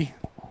 50.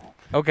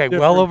 Okay,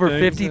 well over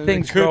 50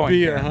 things It could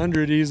be here.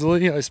 100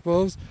 easily, I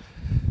suppose.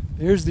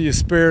 Here's the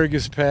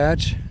asparagus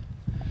patch.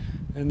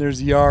 And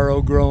there's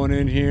yarrow growing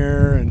in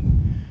here.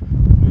 And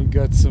we've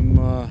got some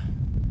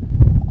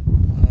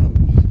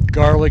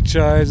garlic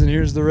chives. And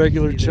here's the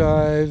regular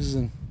chives.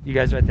 And you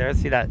guys right there,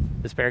 see that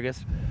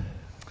asparagus?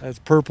 That's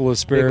purple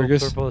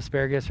asparagus. Big old purple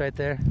asparagus right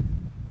there.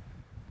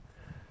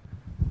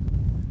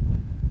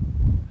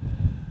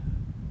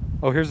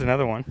 Oh, here's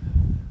another one.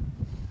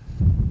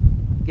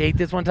 You ate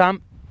this one,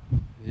 Tom?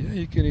 Yeah,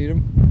 you can eat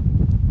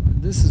them.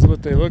 This is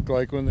what they look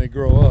like when they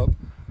grow up.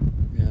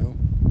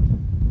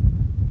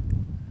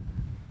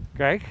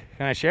 Greg,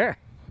 can I share?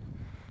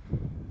 A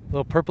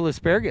little purple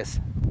asparagus.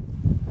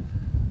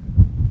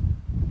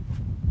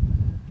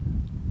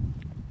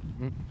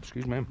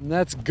 Excuse me. And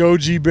that's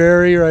goji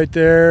berry right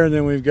there, and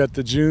then we've got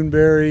the June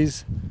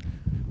berries,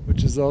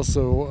 which is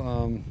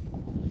also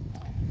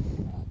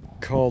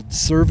called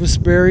service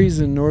berries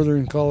in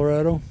northern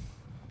Colorado.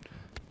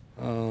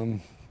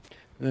 And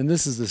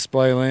this is the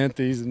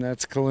Spilanthes, and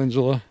that's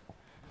calendula.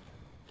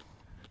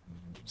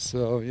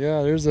 So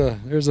yeah, there's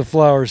a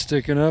flower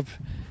sticking up.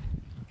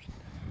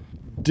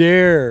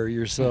 Dare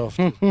yourself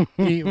to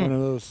eat one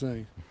of those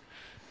things.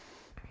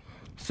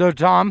 So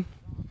Tom,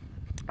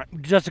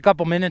 just a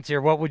couple minutes here.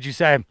 What would you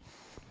say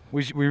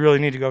we really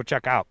need to go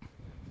check out?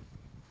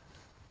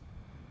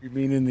 You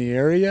mean in the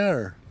area,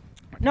 or?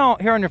 No,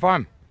 here on your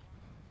farm.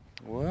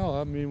 Well,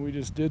 I mean, we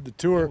just did the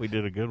tour. We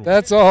did a good one.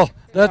 That's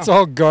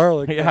all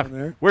garlic down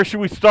there. Where should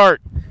we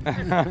start? Where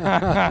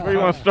do you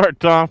want to start,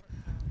 Tom?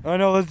 Oh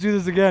no, let's do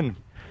this again.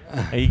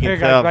 You can here,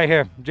 tell. guys, right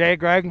here. Jay,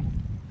 Greg.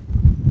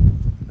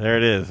 There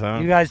it is, huh?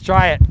 You guys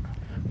try it.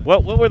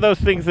 What were those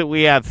things that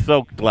we had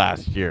soaked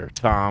last year,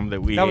 Tom,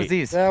 that we That was ate?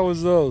 these. That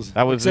was those.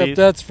 That was Except these?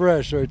 that's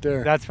fresh right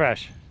there. That's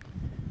fresh.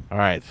 All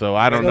right, so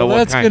I don't know what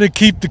that's kind. going to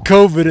keep the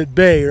COVID at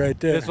bay right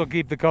there. This will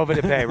keep the COVID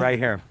at bay right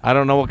here. I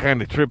don't know what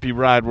kind of trippy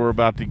ride we're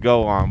about to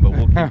go on, but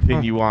we'll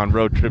continue on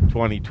Road Trip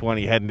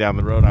 2020 heading down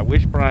the road. I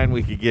wish, Brian,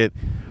 we could get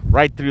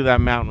right through that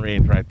mountain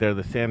range right there,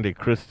 the Sangre De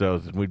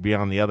Cristos, and we'd be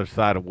on the other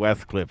side of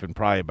Westcliff in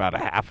probably about a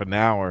half an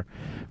hour.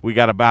 We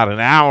got about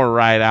an hour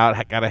ride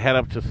out. Got to head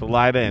up to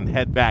Salida and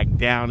head back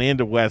down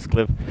into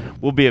Westcliff.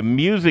 We'll be at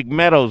Music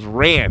Meadows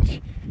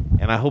Ranch,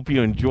 and I hope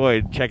you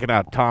enjoyed checking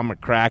out Tom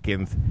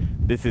McCracken's.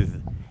 This is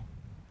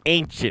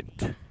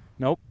ancient.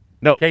 Nope.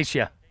 No.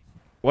 Acacia.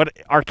 What?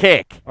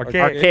 Archaic.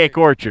 Archaic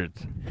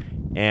Orchards.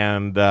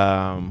 And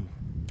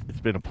it's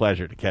been a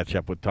pleasure to catch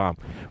up with Tom.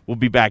 We'll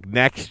be back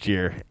next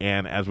year,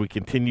 and as we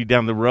continue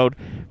down the road,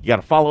 you got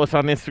to follow us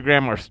on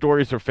Instagram. Our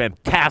stories are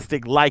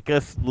fantastic. Like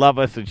us, love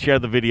us, and share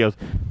the videos.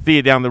 See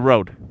you down the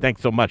road.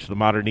 Thanks so much. The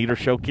Modern Eater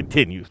Show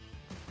continues.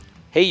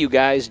 Hey, you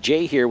guys,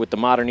 Jay here with the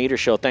Modern Eater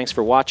Show. Thanks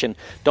for watching.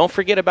 Don't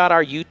forget about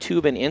our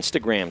YouTube and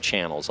Instagram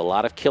channels. A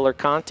lot of killer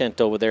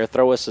content over there.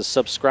 Throw us a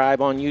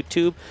subscribe on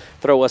YouTube.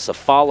 Throw us a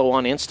follow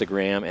on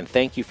Instagram. And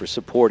thank you for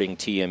supporting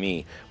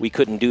TME. We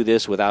couldn't do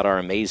this without our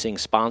amazing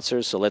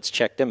sponsors, so let's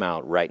check them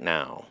out right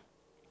now.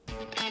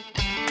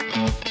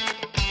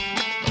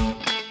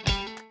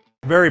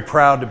 Very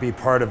proud to be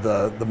part of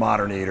the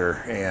Modern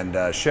Eater,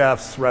 and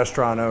chefs,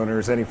 restaurant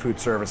owners, any food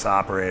service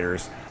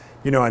operators.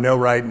 You know, I know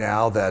right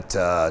now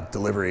that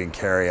delivery and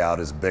carry out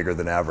is bigger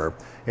than ever,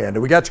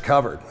 and we got you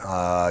covered.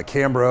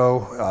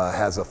 Cambro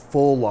has a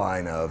full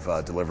line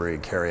of delivery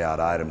and carry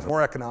out items.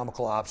 More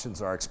economical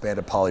options are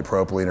expanded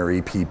polypropylene or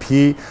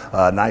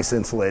EPP, nice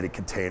insulated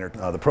container.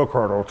 The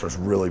ProCard Ultra is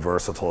really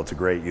versatile. It's a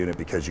great unit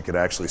because you can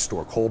actually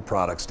store cold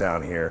products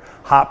down here,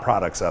 hot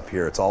products up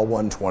here. It's all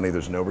 120,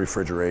 there's no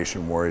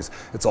refrigeration worries.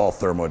 It's all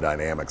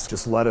thermodynamics.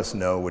 Just let us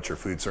know what your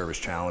food service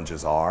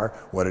challenges are,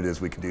 what it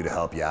is we can do to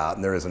help you out,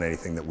 and there isn't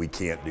anything that we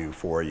can't do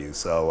for you.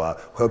 So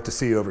hope to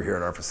see you over here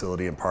at our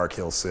facility in Park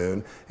Hill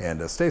soon,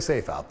 and stay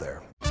safe out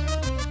there.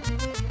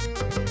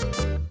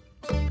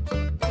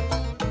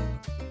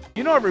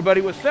 You know,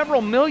 everybody, with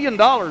several $1 million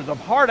of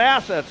hard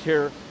assets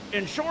here,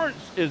 insurance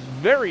is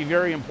very,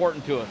 very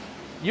important to us.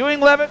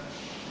 Ewing Leavitt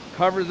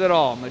covers it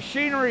all.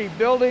 Machinery,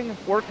 building,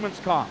 workman's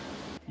comp.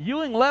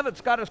 Ewing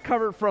Leavitt's got us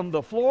covered from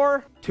the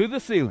floor to the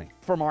ceiling,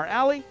 from our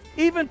alley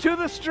even to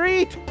the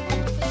street.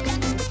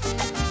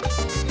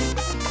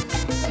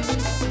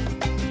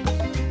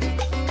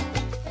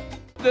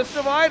 this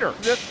divider,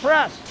 this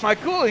press, my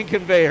cooling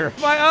conveyor,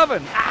 my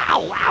oven.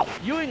 Ow, ow.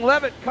 Ewing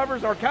Levitt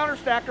covers our counter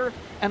stacker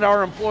and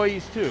our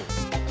employees too.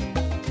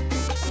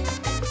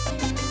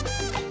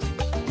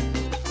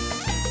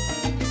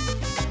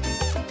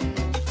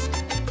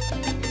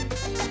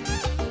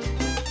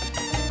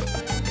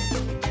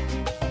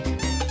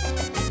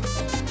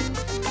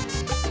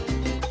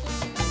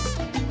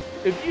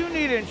 If you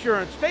need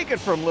insurance, take it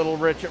from Little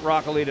Rich at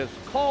Rockalitas.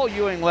 Call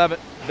Ewing Levitt,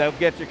 they'll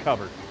get you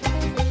covered.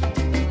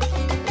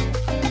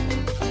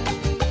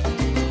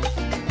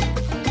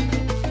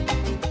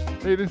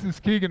 Hey, this is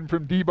Keegan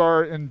from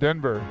D-Bar in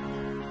Denver.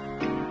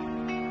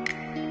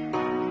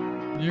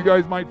 You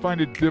guys might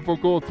find it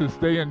difficult to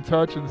stay in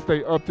touch and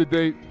stay up to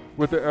date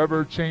with the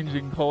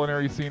ever-changing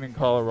culinary scene in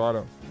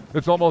Colorado.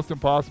 It's almost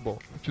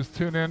impossible. Just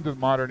tune in to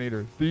Modern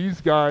Eater.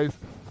 These guys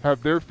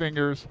have their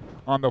fingers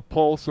on the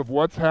pulse of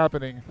what's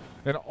happening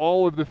in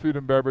all of the food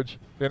and beverage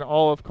in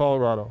all of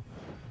Colorado.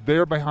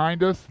 They're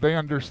behind us. They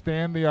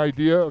understand the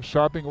idea of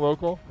shopping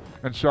local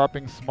and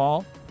shopping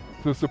small.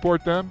 So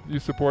support them, you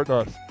support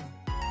us.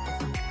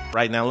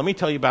 Right now, let me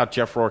tell you about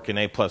Jeff Rourke and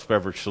A-Plus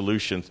Beverage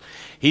Solutions.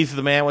 He's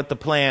the man with the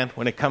plan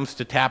when it comes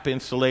to tap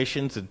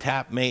installations and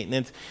tap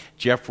maintenance.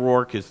 Jeff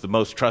Rourke is the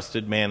most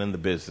trusted man in the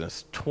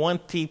business.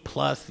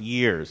 20-plus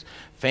years,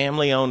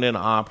 family-owned and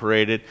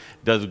operated,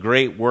 does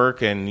great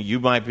work, and you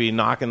might be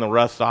knocking the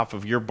rust off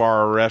of your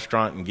bar or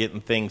restaurant and getting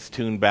things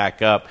tuned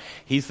back up.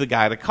 He's the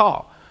guy to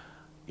call.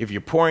 If you're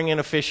pouring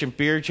inefficient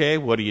beer, Jay,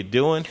 what are you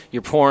doing?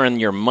 You're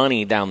pouring your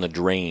money down the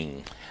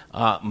drain.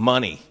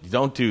 Money.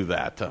 Don't do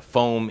that.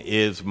 Foam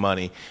is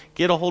money.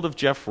 Get a hold of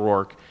Jeff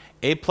Rourke,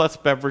 A-Plus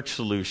Beverage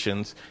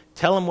Solutions.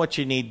 Tell him what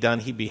you need done.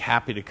 He'd be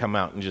happy to come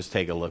out and just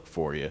take a look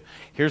for you.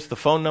 Here's the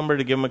phone number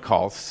to give him a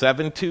call,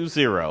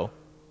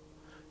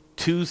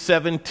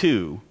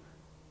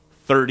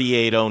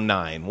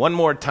 720-272-3809. One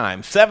more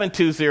time,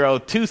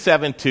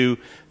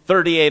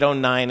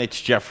 720-272-3809.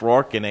 It's Jeff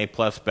Rourke and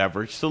A-Plus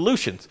Beverage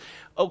Solutions.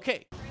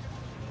 Okay.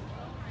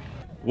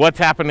 What's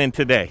happening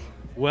today?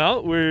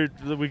 Well, we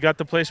got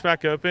the place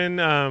back open.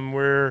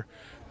 You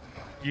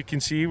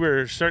can see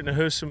we're starting to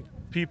host some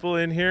people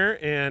in here,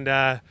 and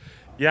our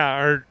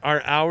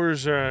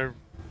hours are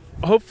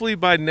hopefully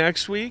by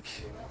next week,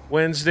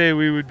 Wednesday,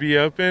 we would be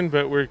open,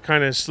 but we're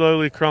kind of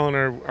slowly crawling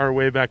our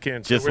way back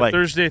in. So we're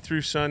Thursday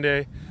through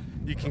Sunday.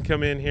 You can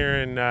come in here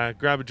and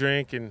grab a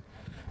drink and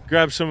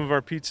grab some of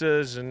our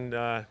pizzas and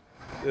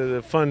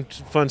the fun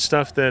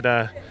stuff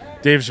that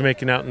Dave's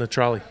making out in the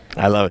trolley.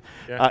 I love it.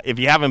 Yeah. If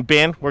you haven't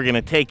been, we're going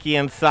to take you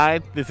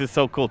inside. This is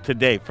so cool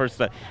today.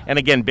 First, and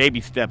again,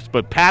 baby steps,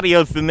 but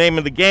patio's the name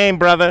of the game,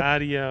 brother.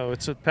 Patio.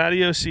 It's a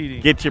patio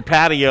seating. Get your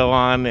patio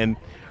on, and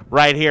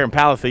right here in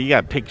Palisade, you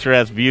got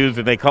picturesque views,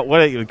 and they call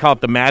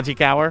it the magic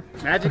hour.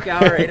 Magic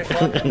hour, 8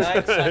 o'clock at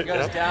night. Sun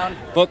goes down.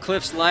 Book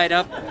cliffs light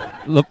up.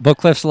 Book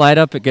cliffs light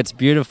up. It gets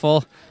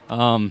beautiful.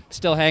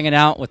 Still hanging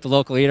out with the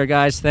local eater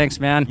guys. Thanks,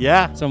 man.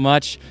 Yeah. So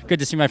much. Good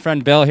to see my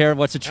friend Bill here.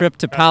 What's a trip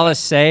to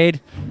Palisade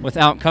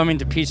without coming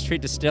to Peach Street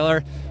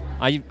Distiller?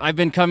 I've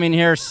been coming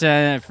here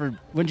for,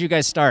 when did you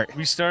guys start?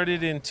 We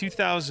started in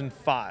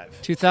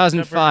 2005.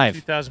 2005.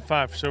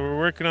 2005. So we're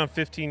working on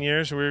 15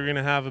 years. We were going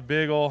to have a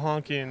big old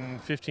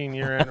honking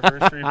 15-year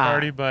anniversary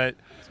party, but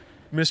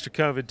Mr.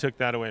 COVID took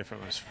that away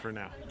from us for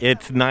now.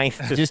 It's nice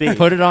to Just see.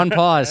 put it on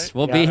pause.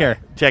 We'll be here.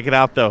 Check it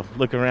out, though.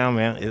 Look around,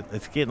 man.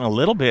 It's getting a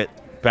little bit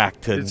back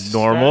to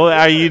normal.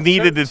 You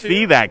needed to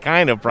see that,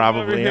 kind of,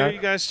 probably. Over here, huh? you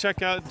guys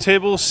check out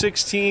table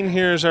 16.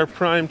 Here's our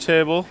prime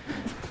table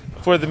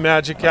for the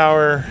magic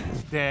hour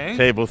day.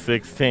 Table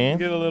 16.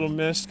 Get a little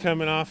mist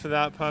coming off of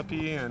that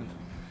puppy, and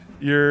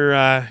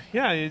you're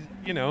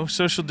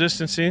social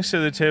distancing,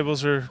 so the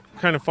tables are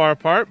kind of far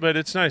apart, but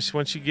it's nice.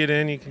 Once you get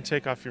in, you can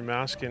take off your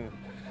mask and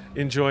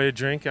enjoy a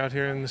drink out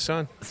here in the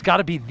sun. It's got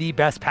to be the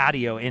best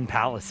patio in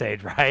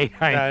Palisade, right?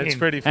 It's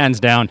pretty fun. Hands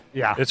down.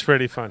 Yeah. It's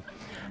pretty fun.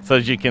 So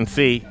as you can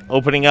see,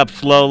 opening up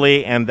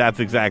slowly, and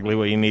that's exactly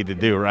what you need to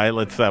do, right?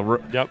 Let's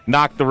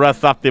knock the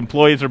rust off. The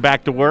employees are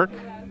back to work.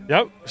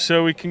 Yep.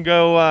 So we can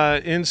go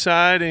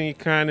inside, and you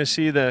kind of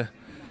see the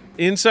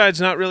inside's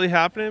not really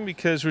happening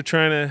because we're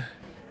trying to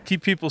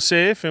keep people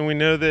safe, and we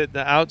know that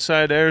the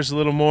outside air is a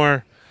little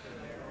more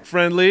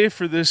friendly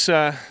for this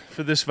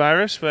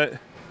virus. But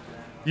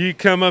you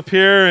come up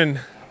here and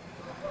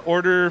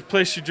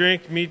place your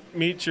drink,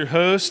 meet your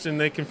host,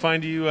 and they can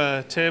find you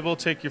a table,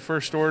 take your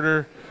first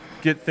order,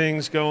 get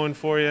things going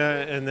for you,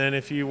 and then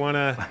if you want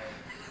to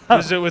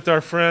visit with our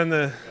friend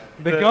the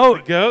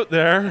goat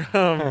there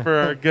for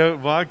our goat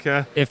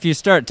vodka. If you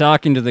start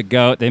talking to the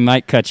goat, they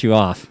might cut you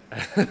off.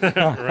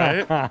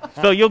 Right.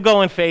 So you'll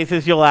go in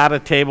phases. You'll add a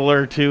table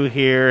or two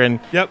here, and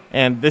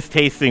and this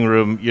tasting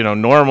room,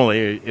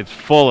 normally it's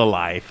full of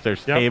life.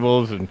 There's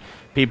tables and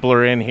people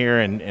are in here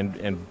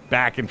and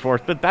back and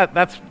forth. But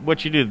that's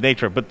what you do, the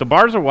nature. But the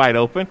bars are wide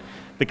open.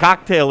 The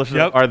cocktails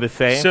are the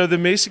same. So the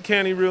Mesa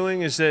County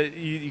ruling is that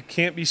you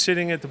can't be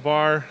sitting at the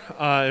bar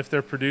if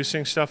they're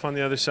producing stuff on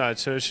the other side.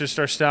 So it's just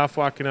our staff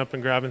walking up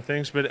and grabbing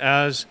things. But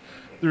as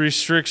the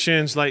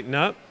restrictions lighten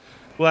up,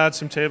 we'll add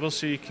some tables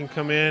so you can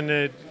come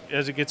in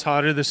as it gets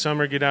hotter this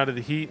summer, get out of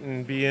the heat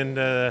and be in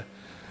the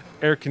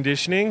air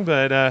conditioning.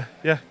 But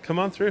yeah, come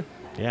on through.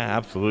 Yeah,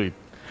 absolutely.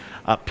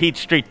 Peach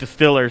Street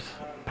Distillers,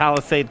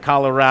 Palisade,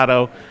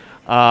 Colorado.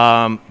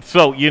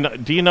 So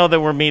do you know that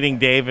we're meeting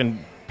Dave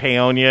and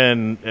Paonia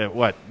and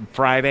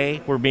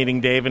Friday? We're meeting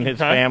Dave and his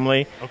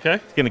family. Okay.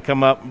 He's going to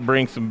come up and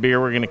bring some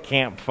beer. We're going to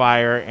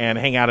campfire and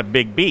hang out at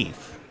Big B's.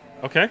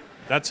 Okay,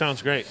 that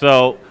sounds great.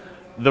 So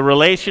the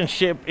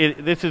relationship,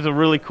 this is a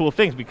really cool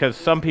thing because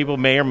some people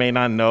may or may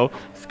not know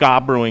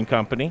Ska Brewing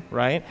Company,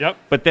 right? Yep.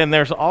 But then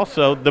there's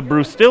also the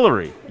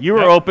Brewstillery. You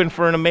were open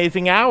for an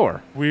amazing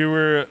hour. We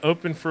were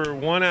open for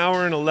 1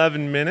 hour and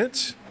 11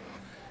 minutes.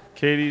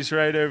 Katie's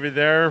right over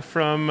there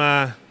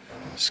from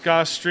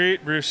Scott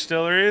Street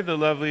Brewstillery, the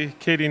lovely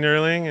Katie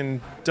Nerling and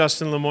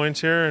Dustin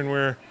Lemoyne's here, and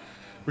we're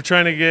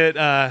trying to get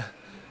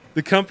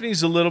the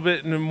company's a little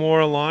bit more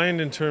aligned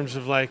in terms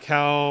of like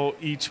how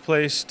each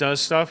place does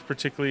stuff,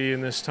 particularly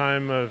in this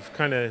time of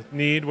kind of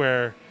need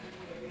where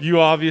you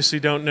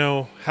obviously don't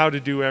know how to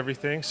do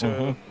everything,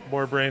 so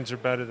more brains are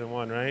better than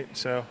one, right?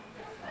 So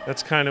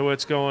that's kind of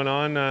what's going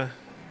on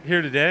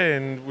here today,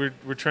 and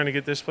we're trying to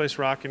get this place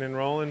rocking and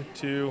rolling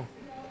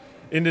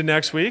into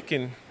next week,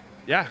 and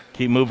yeah,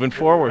 keep moving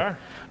forward.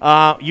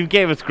 You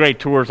gave us great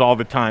tours all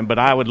the time, but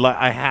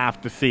I have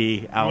to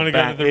see out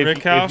back go to the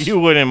Rick House? if you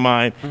wouldn't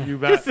mind, You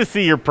bet. just to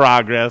see your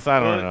progress.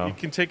 I don't know. You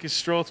can take a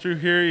stroll through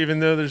here,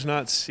 even though there's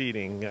not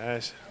seating,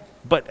 guys.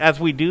 But as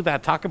we do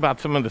that, talk about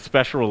some of the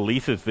special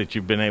releases that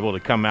you've been able to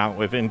come out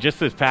with in just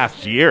this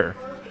past year.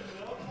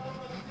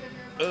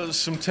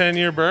 Some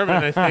 10-year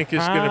bourbon, I think,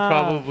 is going to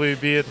probably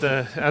be at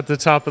the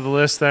top of the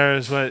list. There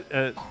is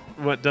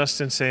what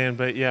Dustin's saying,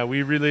 but yeah,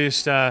 we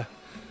released a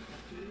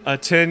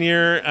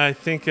 10-year, I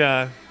think,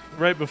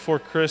 right before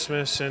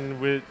Christmas,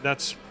 and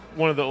that's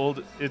one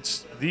of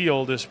it's the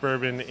oldest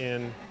bourbon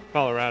in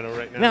Colorado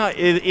right now. Now,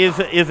 is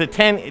it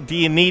 10? Do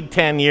you need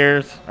 10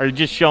 years? Are you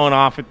just showing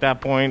off at that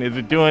point? Is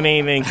it doing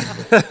anything?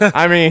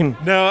 I mean,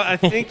 no, I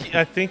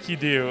think you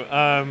do.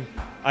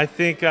 I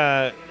think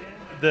the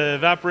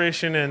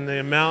evaporation and the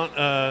amount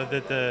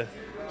that the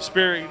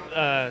spirit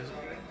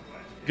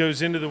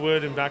goes into the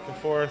wood and back and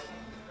forth,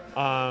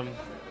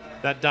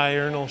 that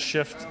diurnal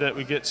shift that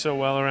we get so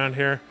well around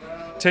here.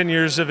 10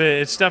 years of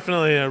it, it's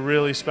definitely a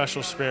really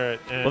special spirit.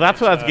 And well, that's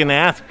what I was going to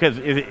ask, because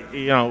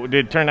did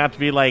it turn out to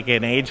be like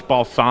an aged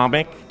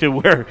balsamic to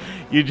where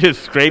you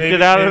just scraped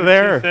it out of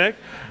there? Too thick?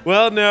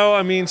 Well, no,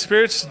 I mean,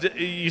 spirits,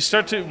 we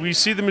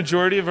see the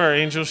majority of our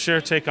angel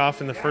share take off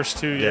in the first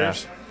 2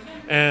 years.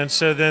 And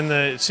so then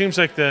it seems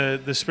like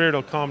the spirit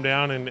will calm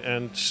down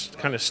and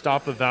kind of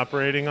stop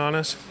evaporating on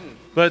us.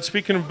 But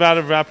speaking about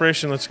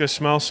evaporation, let's go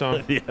smell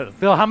some. Yes.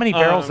 Bill, how many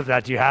barrels of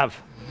that do you have?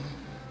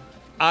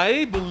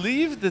 I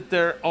believe that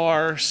there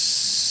are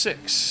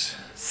 6.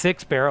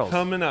 6 barrels.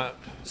 Coming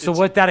up. So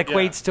what that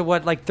equates to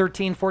what, like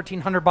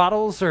 1,400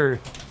 bottles,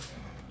 or?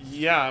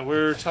 Yeah,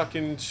 we're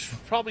talking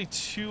probably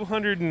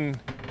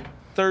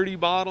 230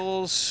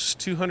 bottles,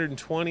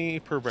 220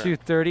 per barrel.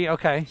 230,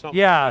 okay. Something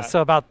Yeah, like that. so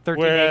about 1,380.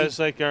 Whereas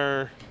like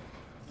our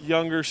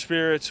younger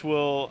spirits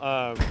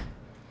will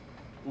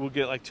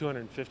get like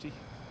 250.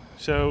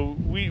 So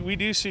we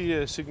do see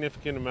a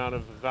significant amount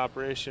of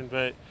evaporation,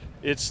 but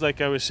it's like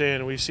I was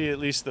saying, we see at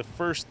least the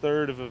first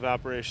third of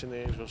evaporation the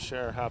angels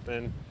share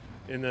happen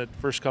in the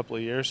first couple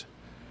of years,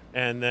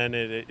 and then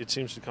it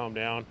seems to calm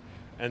down,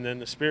 and then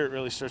the spirit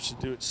really starts to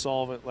do its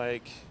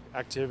solvent-like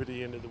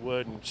activity into the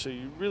wood, and so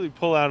you really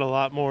pull out a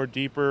lot more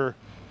deeper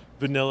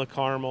vanilla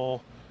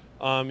caramel,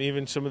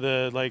 even some of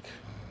the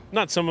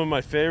not some of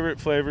my favorite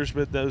flavors,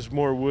 but those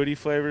more woody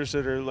flavors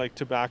that are like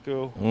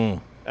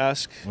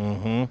tobacco-esque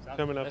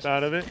coming up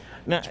out of it.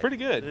 Now, it's pretty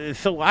good.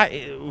 So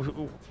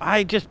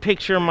I just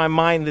picture in my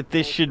mind that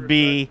this should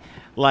be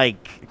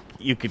like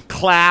you could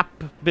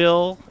clap,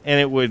 Bill, and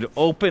it would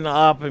open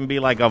up and be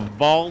like a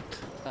vault.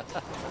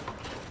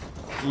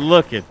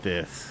 Look at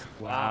this.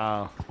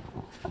 Wow.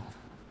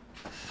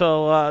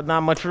 So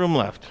not much room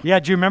left. Yeah,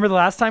 do you remember the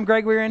last time,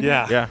 Greg, we were in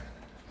here? Yeah.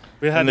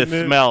 We had and to the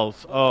move.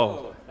 smells.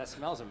 Oh. That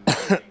smells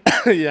amazing.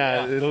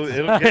 Yeah, it'll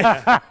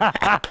get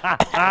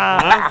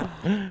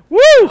Woo!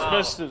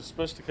 It's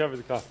supposed to cover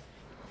the coffee.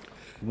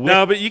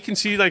 No, but you can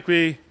see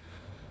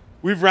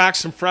we've racked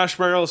some fresh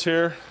barrels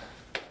here,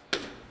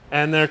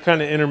 and they're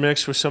kind of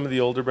intermixed with some of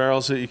the older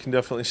barrels that you can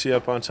definitely see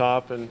up on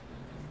top. And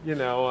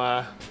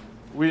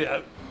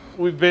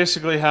we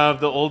basically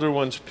have the older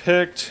ones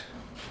picked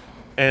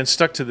and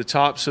stuck to the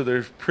top, so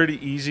they're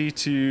pretty easy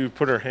to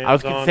put our hands on. I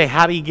was going to say,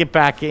 how do you get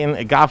back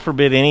in? God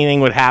forbid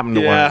anything would happen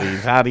to one of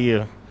these. How do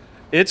you?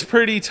 It's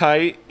pretty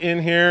tight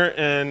in here,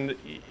 and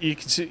you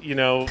can see,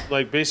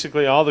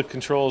 basically all the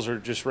controls are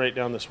just right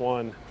down this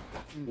one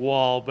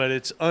wall, but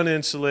it's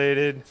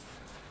uninsulated.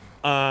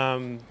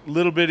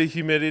 Little bit of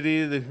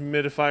humidity, the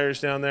humidifiers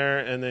down there,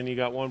 and then you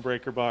got one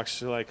breaker box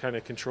to like kind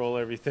of control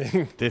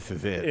everything. This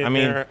is it. I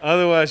mean,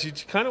 otherwise you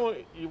kind of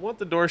want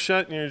the door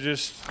shut, and you're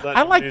just.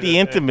 I like the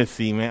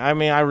intimacy, man. I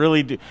mean, I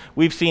really do.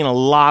 We've seen a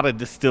lot of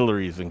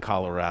distilleries in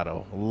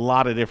Colorado, a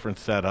lot of different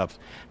setups.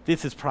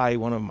 This is probably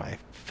one of my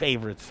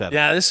favorite setups.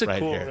 Yeah, this is a right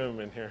cool here. room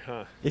in here,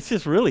 huh? It's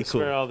just really That's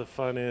cool. where all the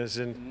fun is,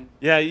 and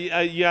yeah,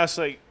 you asked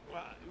like,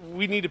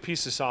 we need a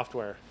piece of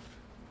software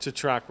to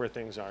track where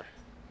things are,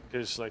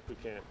 because like we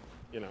can't,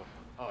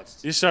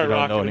 you start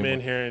rocking them in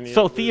here, and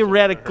so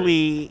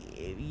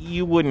theoretically,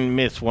 you wouldn't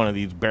miss one of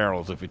these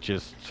barrels if it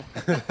just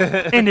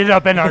ended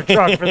up in our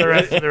truck for the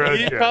rest of the road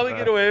You'd trip. probably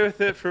get away with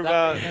it for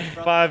about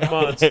 5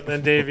 months, and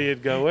then Davey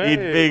would go, "Hey." He'd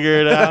figure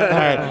it out. All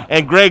right.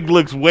 And Greg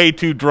looks way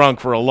too drunk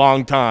for a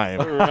long time.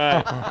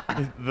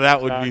 Right.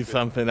 That would be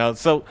something else.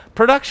 So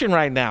production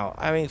right now,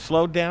 I mean,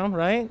 slowed down,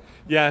 right?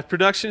 Yeah,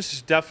 production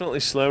is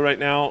definitely slow right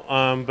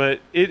now, but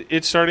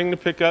it's starting to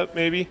pick up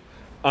maybe.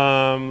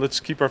 Let's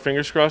keep our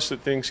fingers crossed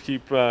that things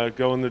keep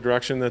going the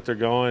direction that they're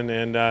going.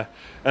 And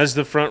as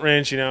the Front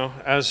Range,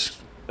 as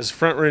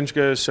Front Range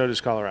goes, so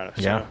does Colorado.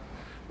 Yeah. So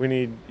we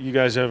need you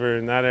guys over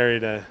in that area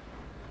to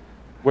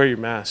wear your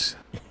masks.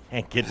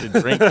 Can't get to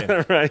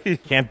drinking.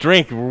 Right. Can't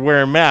drink if we're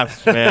wearing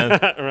masks, man.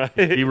 Right.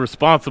 Be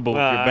responsible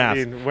with your mask.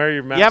 I mean, wear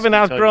your mask. You haven't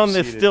until outgrown you're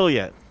this seated. still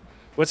yet.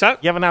 What's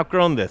that? You haven't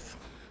outgrown this.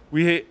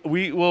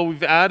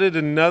 We've added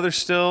another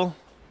still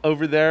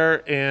over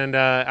there, and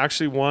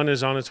actually one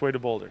is on its way to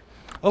Boulder.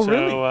 Oh, so,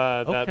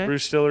 really? That brew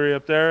distillery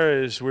up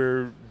there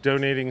we're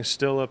donating a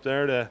still up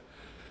there to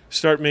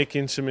start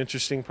making some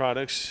interesting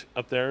products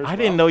up there. I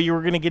didn't know you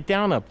were going to get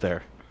down up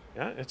there.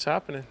 Yeah, it's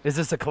happening. Is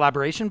this a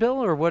collaboration,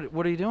 Bill, or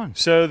what are you doing?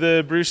 So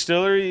the brew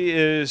distillery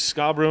is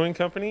Ska Brewing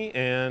Company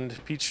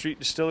and Peach Street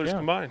Distillers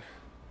combined.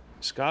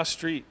 Ska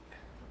Street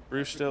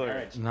Brew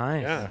Distillery.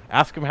 Nice. Yeah.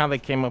 Ask them how they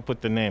came up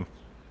with the name.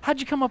 How'd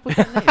you come up with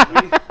that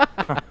name?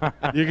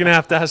 You're going to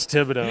have to ask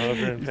Thibodeau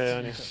over in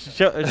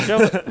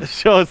Paonia.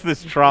 Show us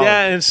this trolley.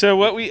 Yeah, and so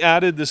what we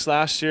added this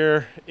last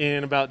year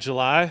in about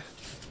July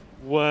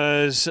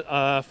was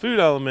a food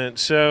element.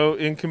 So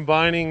in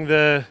combining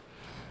the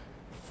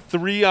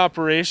 3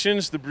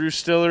 operations, the brew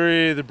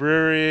distillery, the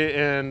brewery,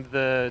 and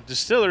the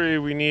distillery,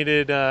 we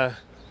needed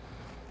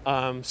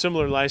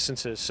similar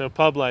licenses. So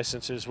pub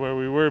licenses, where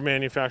we were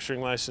manufacturing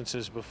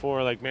licenses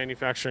before, like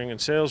manufacturing and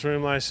sales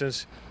room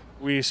license.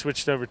 We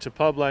switched over to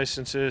pub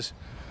licenses.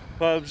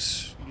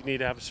 Pubs, you need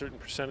to have a certain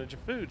percentage of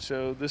food.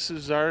 So this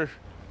is our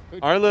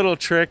little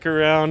trick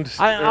around.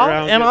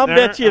 I'll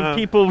bet you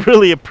people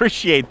really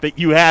appreciate that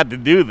you had to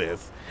do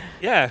this.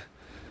 Yeah,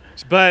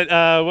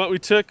 but what we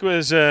took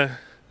was a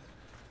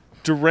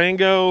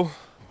Durango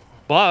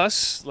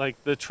bus,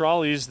 like the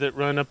trolleys that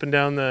run up and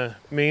down the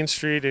main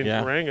street in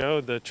Durango,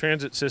 the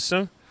transit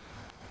system,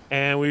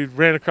 and we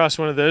ran across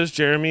one of those.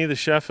 Jeremy, the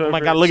chef over. Oh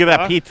my God! Look at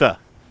that pizza.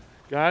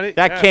 Got it.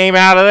 That came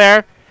out of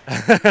there.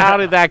 How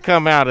did that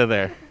come out of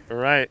there?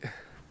 Right.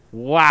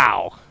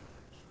 Wow.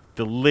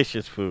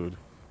 Delicious food.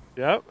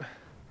 Yep.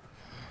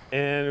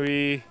 And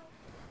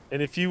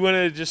if you want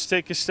to just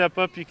take a step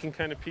up, you can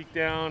kind of peek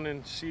down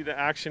and see the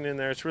action in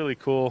there. It's really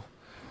cool.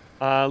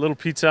 A little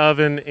pizza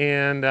oven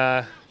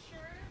and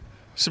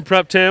some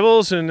prep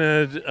tables and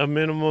a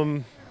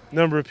minimum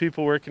number of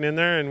people working in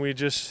there. And we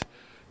just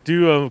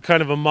do a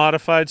kind of a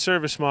modified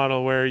service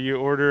model where you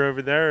order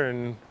over there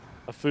and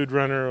a food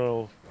runner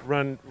will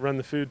run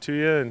the food to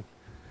you, and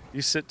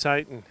you sit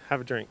tight and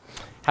have a drink.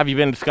 Have you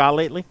been to Scott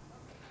lately?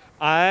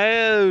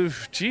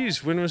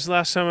 When was the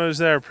last time I was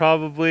there?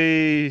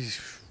 Probably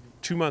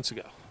 2 months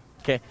ago.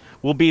 Okay,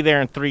 we'll be there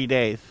in 3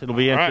 days. It'll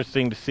be All right.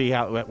 interesting to see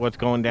what's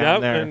going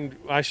down there. And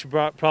I should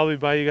probably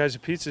buy you guys a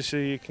pizza so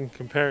you can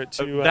compare it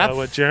to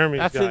what Jeremy's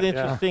got. That's an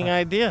interesting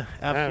idea.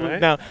 Absolutely. right?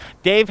 Now,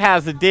 Dave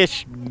has a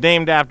dish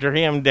named after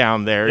him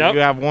down there. Yep. You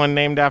have one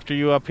named after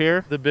you up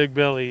here? The Big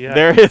Billy, yeah.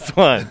 There is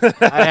one.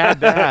 I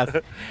had to ask.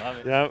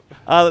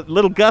 Yep.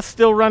 Little Gus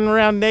still running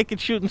around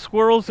naked shooting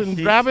squirrels and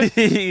rabbits?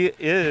 He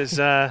is.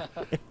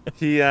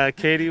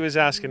 Katie was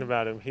asking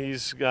about him.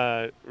 He's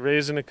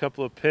raising a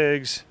couple of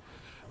pigs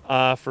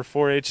for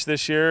 4-H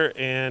this year,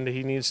 and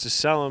he needs to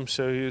sell them,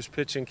 so he was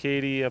pitching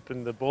Katie up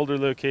in the Boulder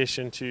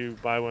location to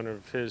buy one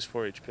of his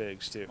 4-H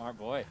pigs too. Smart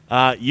boy.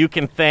 You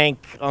can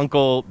thank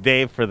Uncle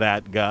Dave for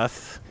that,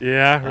 Gus.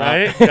 Yeah,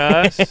 right,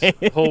 Gus.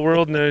 The whole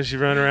world knows you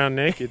run around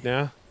naked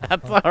now.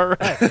 That's all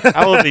right.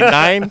 How old is he,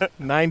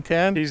 9,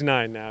 10? He's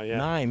 9 now, yeah.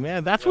 9,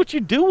 man. That's what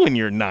you do when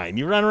you're 9.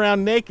 You run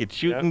around naked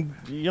shooting,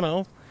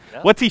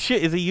 Yep. What's he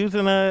shoot? Is he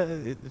using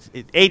a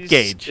 8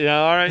 gauge?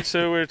 Yeah, all right.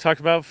 So we're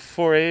talking about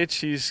 4-H.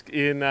 He's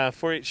in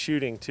 4-H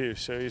shooting too.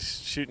 So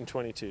he's shooting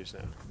 22s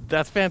now.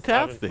 That's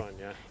fantastic. Having fun,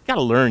 yeah. You got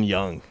to learn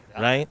young,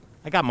 right?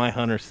 I got my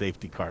hunter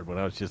safety card when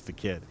I was just a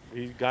kid.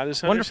 He got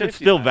his hunter Wonder if it's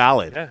safety still card.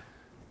 valid. Yeah.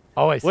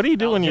 Always. What do you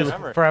do when you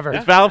forever?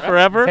 It's valid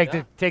forever. Take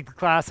the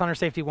class hunter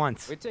safety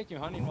once. We take you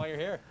hunting while you're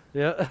here.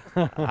 Yeah.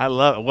 I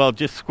love it. Well,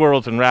 just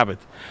squirrels and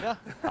rabbits. Yeah.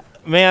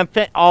 Man,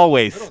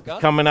 always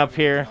coming up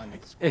here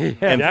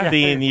and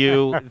seeing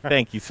you.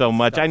 Thank you so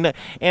much. I know,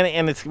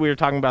 and it's, we were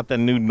talking about the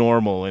new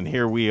normal, and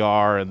here we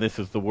are, and this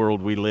is the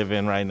world we live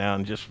in right now.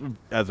 And just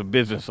as a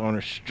business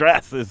owner,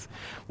 stress is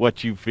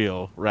what you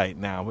feel right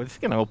now, but it's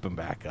going to open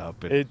back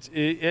up.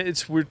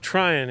 It's we're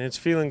trying. It's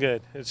feeling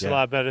good. It's a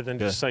lot better than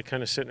just like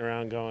kind of sitting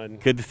around going.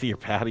 Good to see your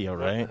patio,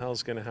 right? What the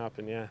hell's going to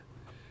happen? Yeah.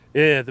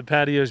 Yeah, the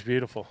patio is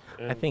beautiful.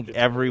 I think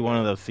every one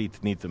of those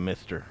seats needs a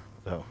mister,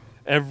 though.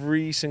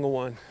 Every single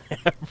one.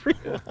 Every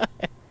one.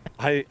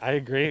 I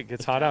agree. It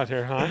gets hot out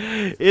here, huh?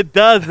 It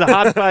does. The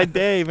hot side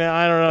day, man.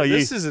 I don't know.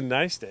 This is a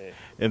nice day.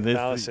 And this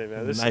Palisade,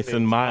 man. This nice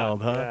and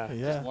mild, huh?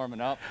 Yeah. Just warming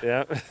up.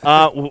 Yeah.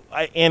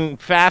 In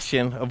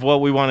fashion of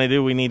what we want to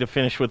do, we need to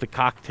finish with a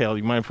cocktail.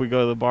 You mind if we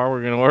go to the bar?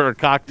 We're going to order a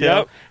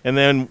cocktail, and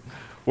then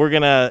we're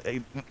going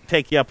to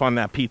take you up on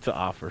that pizza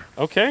offer.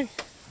 Okay.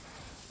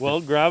 Well,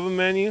 grab a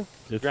menu,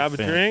 grab a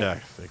drink,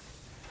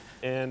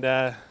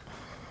 and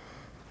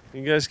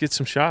you guys get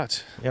some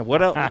shots. Yeah.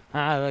 What else?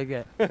 I like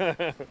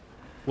it.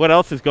 What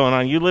else is going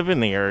on? You live in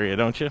the area,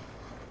 don't you?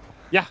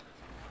 Yeah,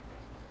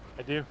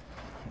 I do.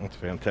 That's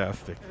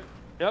fantastic.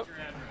 Yep.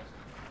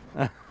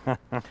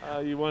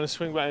 You want to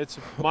swing by? It's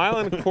a mile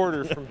and a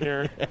quarter from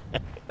here.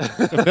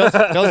 So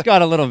Bill's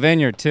got a little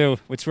vineyard too,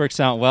 which works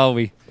out well.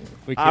 We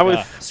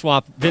could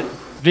swap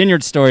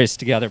vineyard stories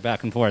together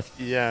back and forth.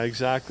 Yeah,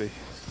 exactly.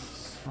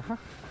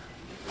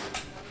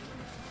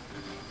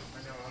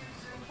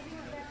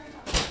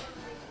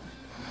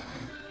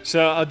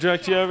 So I'll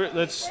direct you over.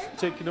 Let's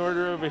take an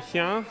order over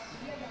here,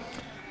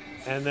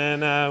 and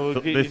then we'll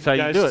get you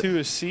guys to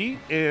a seat,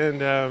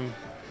 and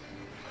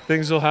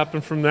things will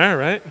happen from there,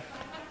 right?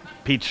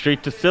 Peach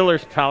Street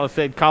Distillers,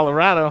 Palisade,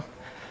 Colorado.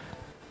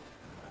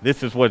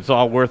 This is what's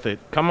all worth it.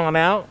 Come on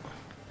out,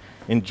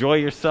 enjoy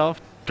yourself,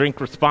 drink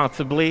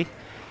responsibly,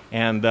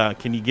 and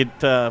can you get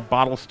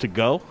bottles to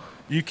go?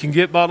 You can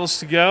get bottles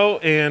to go,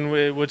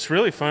 and what's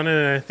really fun,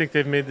 and I think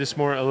they've made this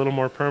a little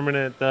more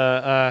permanent.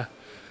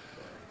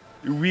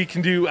 We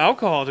can do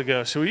alcohol to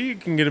go, so you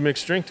can get a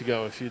mixed drink to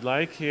go if you'd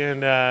like.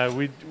 And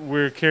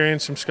we're carrying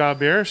some ska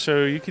beer,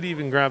 so you could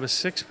even grab a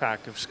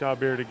 6-pack of ska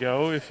beer to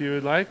go if you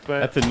would like. But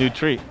that's a new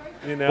treat.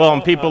 You know, well,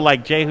 and people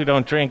like Jay who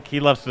don't drink, he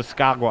loves the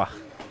skagua.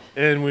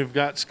 And we've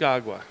got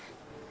skagua.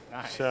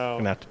 Nice. So I'm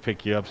gonna have to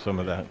pick you up some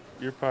of that.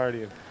 You're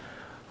partying.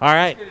 All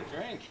right.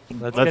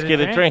 Let's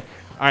get a drink.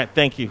 All right,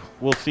 thank you.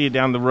 We'll see you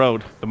down the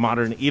road. The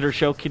Modern Eater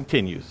Show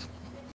continues.